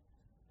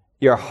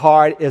your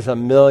heart is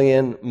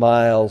 1,000,000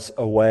 miles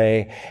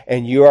away,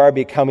 and you are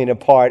becoming a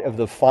part of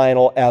the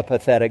final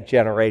apathetic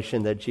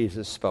generation that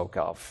Jesus spoke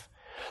of.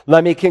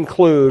 Let me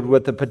conclude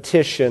with the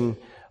petition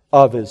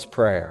of his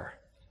prayer.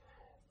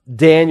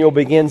 Daniel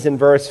begins in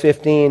verse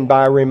 15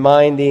 by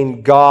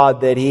reminding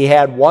God that he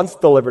had once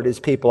delivered his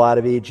people out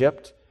of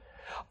Egypt.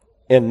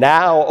 And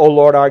now, O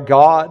Lord our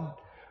God,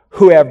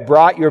 who have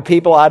brought your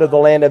people out of the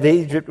land of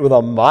Egypt with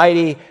a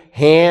mighty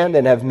hand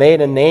and have made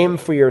a name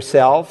for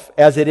yourself,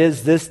 as it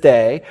is this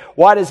day.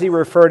 Why does he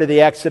refer to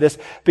the Exodus?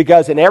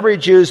 Because in every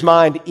Jew's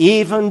mind,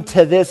 even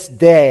to this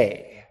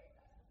day,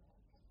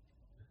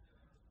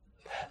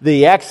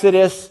 the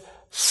Exodus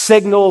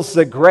signals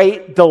the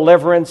great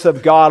deliverance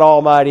of God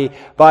Almighty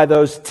by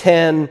those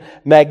 10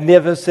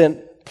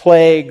 magnificent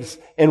plagues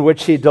in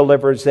which he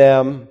delivers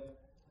them.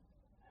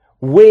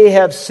 We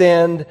have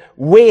sinned.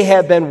 We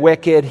have been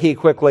wicked, he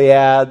quickly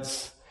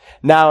adds.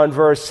 Now in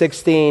verse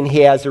 16,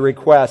 he has a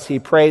request. He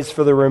prays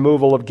for the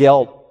removal of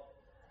guilt.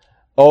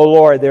 Oh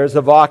Lord, there's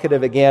a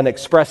vocative again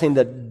expressing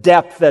the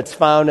depth that's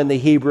found in the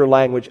Hebrew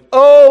language.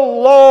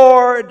 Oh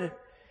Lord,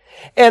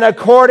 in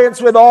accordance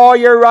with all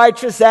your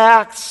righteous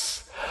acts,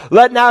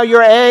 let now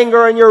your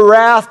anger and your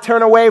wrath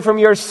turn away from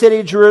your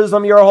city,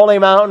 Jerusalem, your holy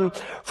mountain.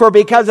 For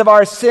because of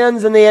our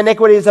sins and the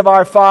iniquities of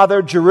our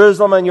father,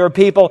 Jerusalem and your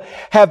people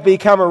have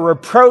become a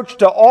reproach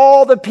to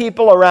all the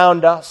people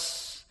around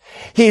us.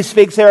 He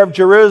speaks there of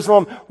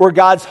Jerusalem, where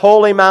God's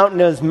holy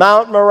mountain is,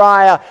 Mount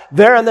Moriah,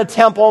 there in the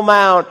Temple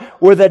Mount,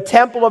 where the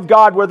temple of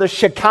God, where the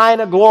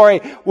Shekinah glory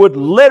would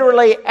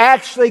literally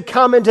actually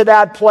come into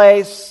that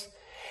place.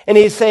 And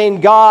he's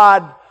saying,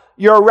 God,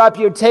 your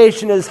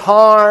reputation is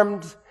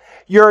harmed.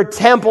 Your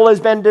temple has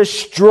been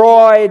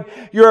destroyed.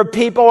 Your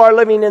people are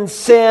living in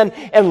sin.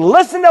 And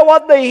listen to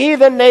what the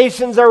heathen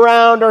nations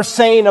around are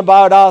saying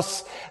about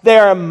us. They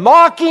are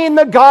mocking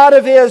the God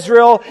of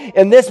Israel,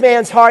 and this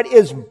man's heart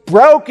is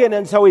broken,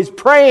 and so he's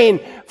praying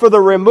for the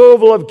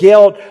removal of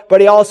guilt, but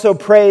he also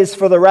prays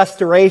for the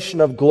restoration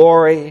of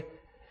glory.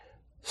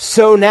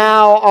 So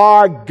now,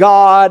 our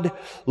God,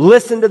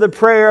 listen to the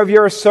prayer of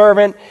your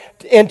servant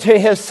and to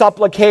his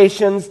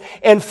supplications.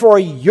 And for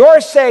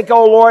your sake,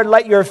 O Lord,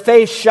 let your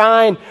face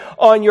shine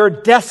on your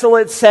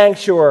desolate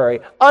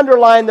sanctuary.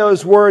 Underline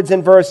those words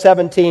in verse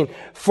 17,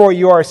 for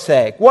your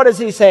sake. What is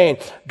he saying?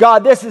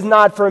 God, this is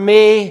not for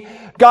me.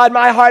 God,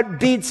 my heart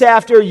beats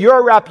after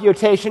your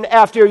reputation,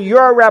 after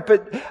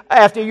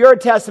your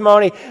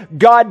testimony.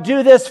 God,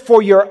 do this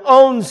for your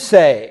own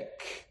sake.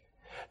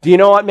 Do you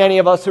know what many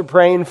of us are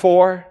praying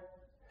for?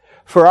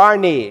 For our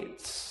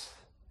needs,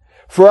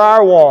 for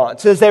our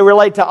wants, as they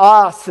relate to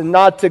us and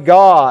not to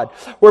God.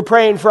 We're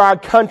praying for our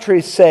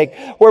country's sake.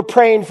 We're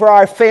praying for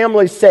our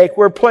family's sake.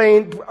 We're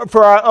praying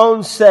for our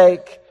own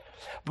sake.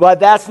 But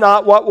that's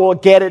not what will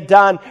get it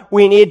done.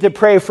 We need to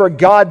pray for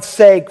God's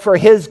sake, for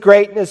His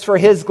greatness, for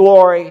His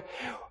glory.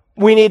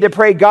 We need to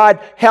pray,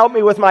 God, help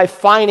me with my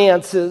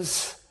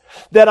finances,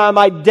 that I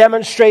might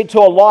demonstrate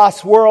to a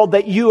lost world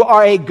that you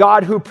are a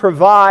God who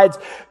provides.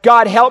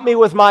 God, help me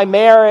with my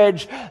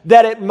marriage,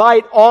 that it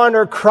might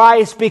honor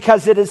Christ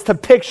because it is to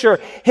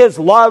picture His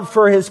love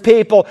for His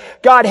people.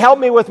 God, help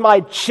me with my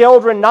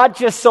children, not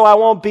just so I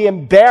won't be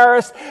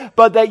embarrassed,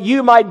 but that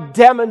you might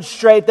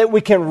demonstrate that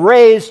we can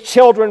raise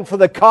children for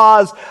the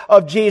cause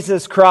of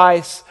Jesus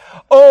Christ.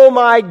 Oh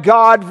my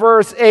God,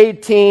 verse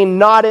 18,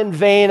 not in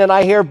vain. And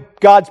I hear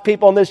God's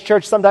people in this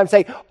church sometimes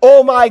say,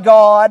 oh my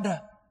God.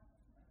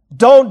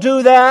 Don't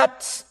do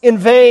that in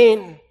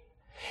vain.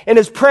 In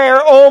his prayer,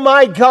 oh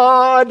my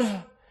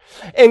God,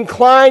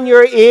 incline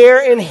your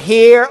ear and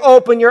hear,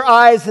 open your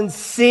eyes and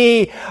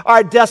see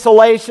our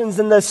desolations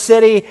in the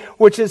city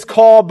which is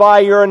called by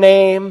your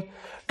name.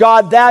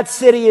 God, that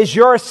city is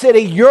your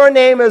city. Your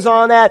name is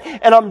on that.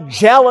 And I'm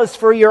jealous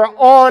for your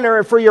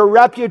honor, for your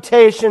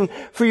reputation,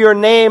 for your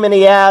name. And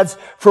he adds,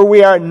 for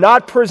we are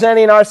not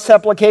presenting our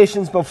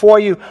supplications before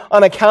you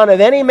on account of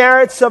any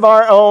merits of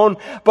our own,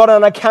 but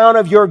on account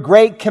of your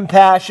great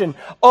compassion.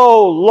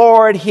 Oh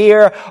Lord,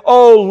 hear.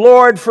 Oh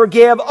Lord,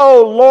 forgive.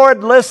 Oh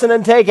Lord, listen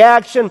and take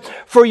action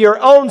for your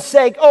own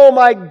sake. Oh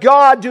my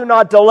God, do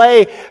not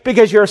delay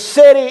because your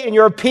city and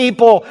your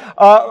people,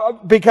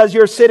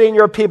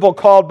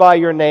 called by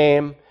your name.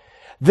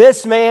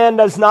 This man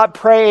does not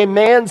pray a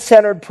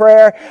man-centered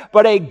prayer,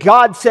 but a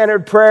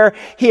God-centered prayer.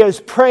 He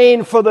is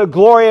praying for the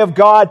glory of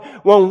God.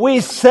 When we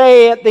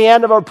say at the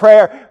end of a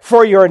prayer,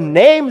 for your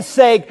name's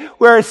sake,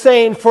 we're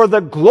saying for the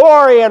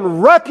glory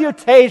and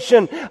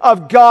reputation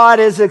of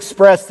God is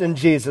expressed in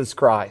Jesus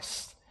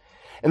Christ.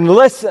 And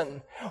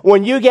listen,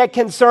 when you get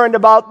concerned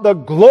about the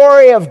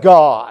glory of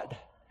God,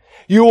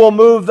 you will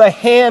move the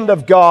hand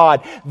of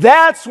God.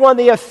 That's when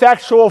the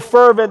effectual,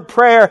 fervent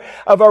prayer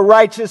of a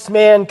righteous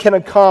man can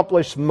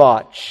accomplish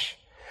much.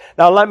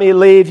 Now let me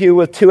leave you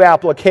with two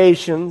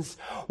applications.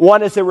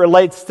 One as it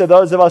relates to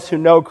those of us who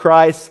know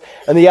Christ,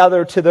 and the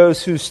other to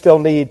those who still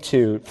need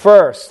to.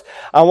 First,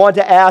 I want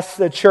to ask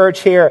the church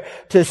here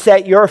to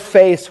set your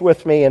face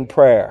with me in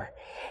prayer.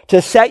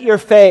 To set your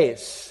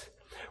face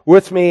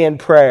with me in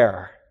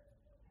prayer.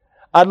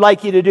 I'd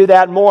like you to do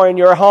that more in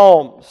your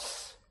homes.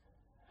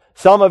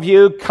 Some of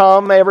you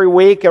come every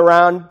week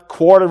around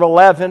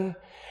 11:15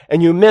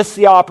 and you miss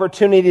the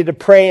opportunity to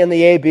pray in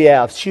the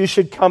ABFs. You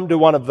should come to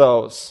one of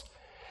those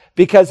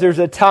because there's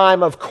a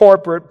time of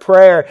corporate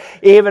prayer.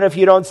 Even if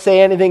you don't say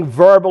anything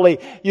verbally,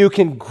 you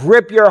can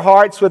grip your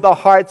hearts with the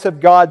hearts of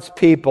God's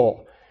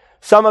people.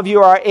 Some of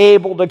you are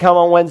able to come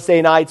on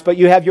Wednesday nights, but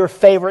you have your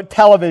favorite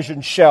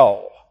television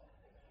show.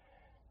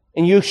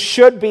 And you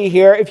should be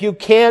here if you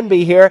can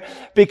be here,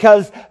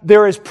 because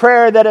there is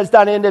prayer that is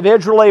done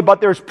individually,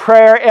 but there's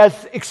prayer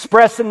as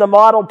expressed in the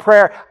model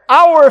prayer,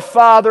 Our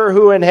Father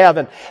who in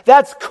heaven.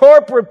 That's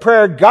corporate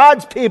prayer,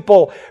 God's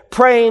people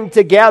praying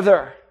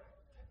together.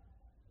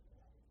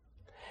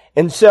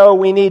 And so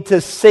we need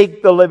to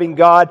seek the living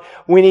God.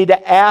 We need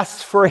to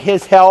ask for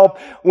His help.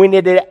 We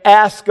need to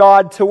ask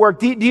God to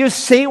work. Do you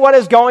see what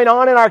is going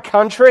on in our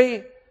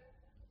country?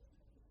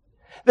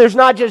 There's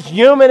not just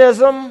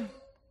humanism.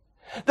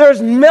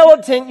 There's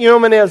militant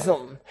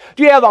humanism.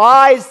 Do you have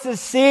eyes to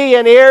see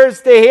and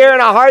ears to hear and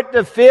a heart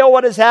to feel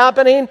what is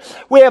happening?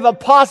 We have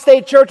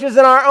apostate churches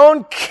in our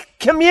own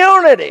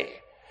community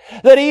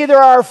that either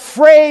are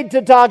afraid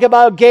to talk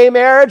about gay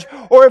marriage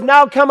or have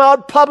now come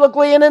out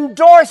publicly and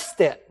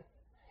endorsed it.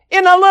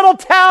 In a little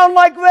town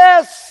like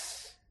this.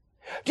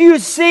 Do you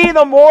see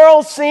the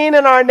moral scene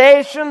in our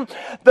nation?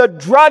 The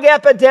drug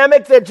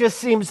epidemic that just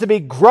seems to be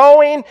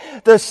growing.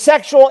 The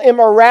sexual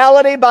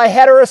immorality by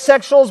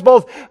heterosexuals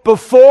both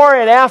before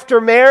and after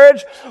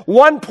marriage.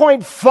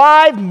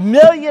 1.5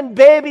 million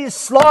babies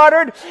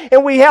slaughtered.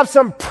 And we have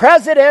some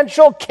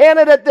presidential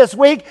candidate this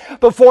week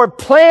before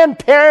Planned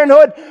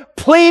Parenthood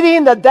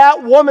pleading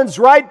that woman's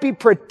right be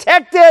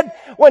protected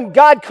when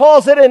God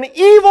calls it an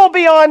evil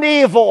beyond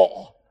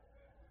evil.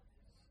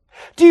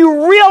 Do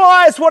you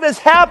realize what is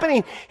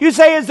happening? You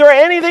say, is there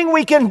anything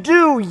we can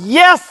do?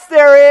 Yes,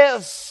 there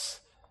is.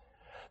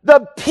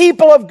 The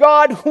people of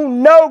God who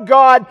know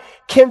God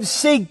can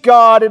seek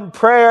God in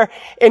prayer,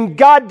 and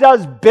God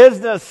does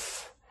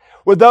business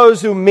with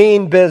those who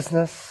mean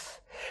business.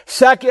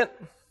 Second,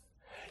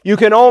 You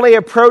can only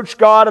approach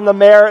God on the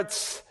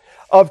merits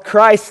of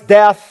Christ's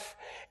death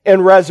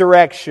and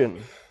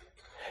resurrection.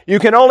 You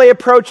can only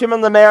approach Him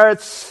on the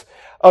merits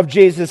of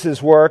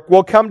Jesus' work.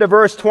 We'll come to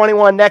verse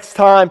 21 next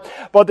time,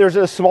 but there's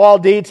a small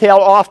detail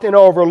often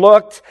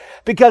overlooked,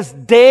 because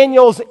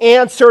Daniel's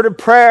answer to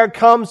prayer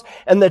comes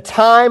in the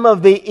time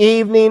of the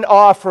evening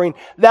offering.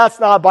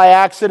 That's not by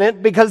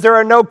accident, because there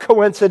are no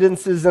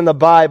coincidences in the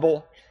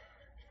Bible.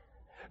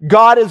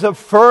 God is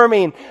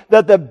affirming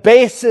that the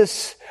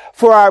basis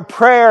for our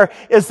prayer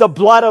is the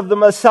blood of the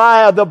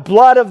Messiah. The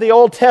blood of the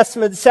Old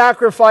Testament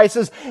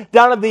sacrifices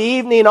down at the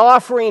evening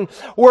offering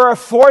were a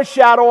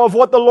foreshadow of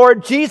what the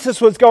Lord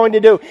Jesus was going to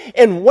do.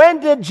 And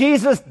when did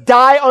Jesus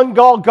die on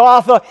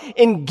Golgotha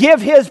and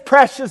give His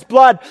precious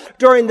blood?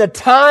 During the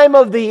time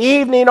of the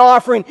evening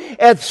offering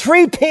at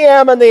 3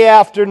 p.m. in the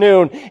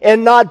afternoon,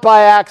 and not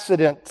by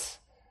accident.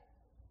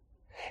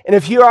 And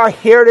if you are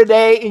here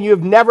today and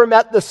you've never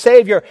met the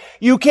Savior,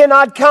 you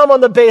cannot come on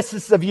the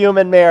basis of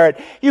human merit.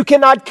 You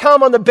cannot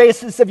come on the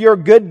basis of your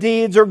good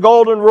deeds or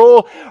golden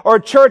rule or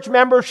church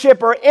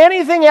membership or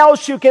anything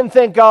else you can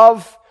think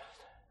of,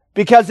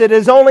 because it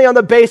is only on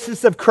the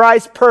basis of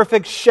Christ's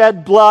perfect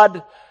shed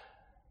blood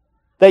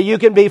that you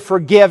can be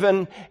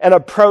forgiven and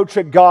approach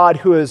a God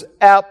who is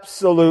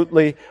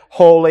absolutely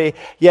holy.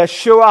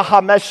 Yeshua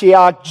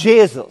HaMashiach,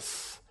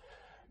 Jesus,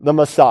 the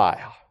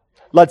Messiah.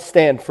 Let's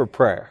stand for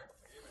prayer.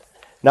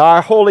 Now,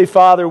 our Holy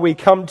Father, we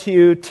come to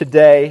you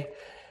today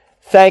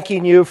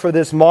thanking you for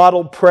this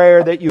model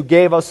prayer that you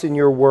gave us in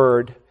your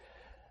word.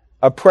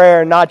 A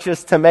prayer not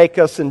just to make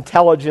us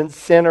intelligent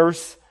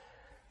sinners,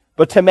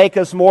 but to make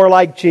us more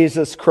like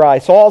Jesus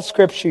Christ. All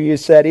Scripture, you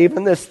said,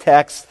 even this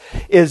text,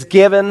 is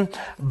given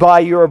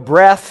by your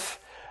breath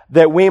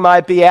that we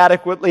might be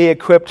adequately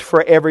equipped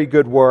for every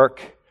good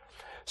work.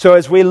 So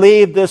as we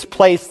leave this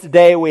place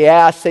today, we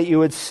ask that you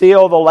would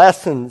seal the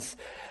lessons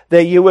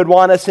that you would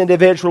want us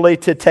individually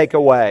to take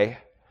away.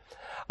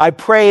 I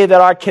pray that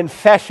our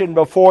confession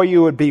before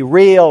you would be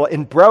real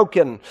and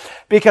broken,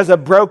 because a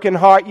broken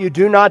heart you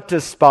do not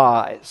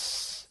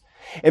despise.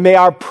 And may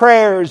our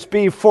prayers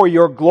be for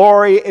your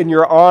glory and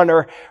your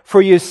honor,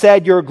 for you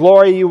said your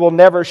glory you will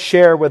never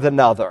share with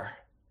another.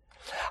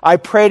 I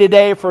pray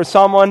today for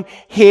someone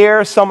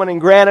here, someone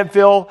in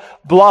Graniteville,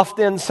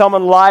 Bluffton,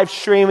 someone live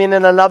streaming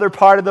in another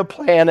part of the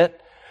planet,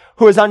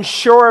 who is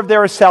unsure of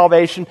their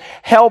salvation.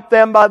 Help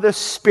them by the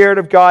Spirit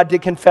of God to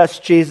confess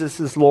Jesus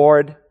as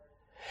Lord.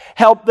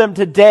 Help them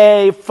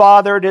today,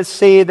 Father, to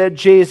see that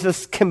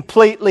Jesus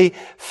completely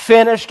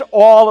finished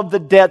all of the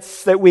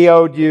debts that we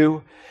owed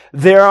you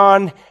there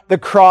on the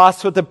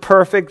cross with the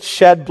perfect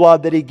shed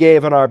blood that He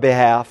gave on our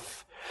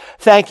behalf.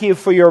 Thank you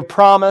for your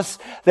promise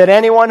that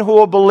anyone who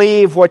will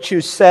believe what you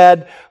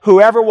said,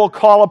 whoever will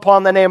call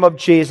upon the name of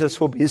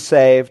Jesus will be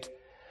saved.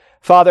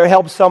 Father,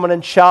 help someone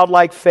in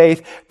childlike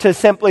faith to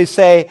simply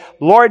say,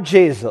 Lord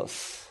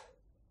Jesus,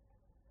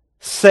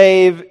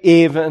 save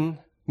even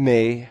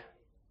me.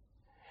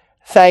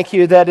 Thank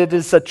you that it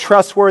is a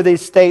trustworthy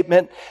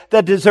statement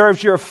that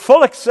deserves your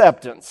full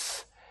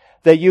acceptance,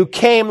 that you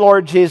came,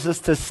 Lord Jesus,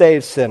 to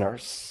save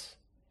sinners.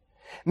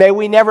 May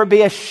we never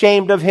be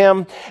ashamed of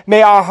Him.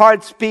 May our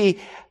hearts be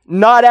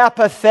not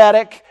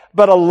apathetic,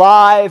 but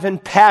alive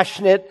and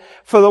passionate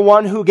for the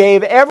one who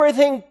gave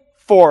everything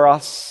for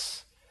us.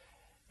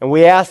 And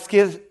we ask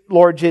it,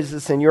 Lord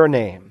Jesus, in your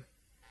name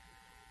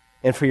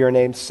and for your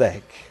name's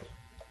sake.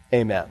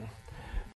 Amen.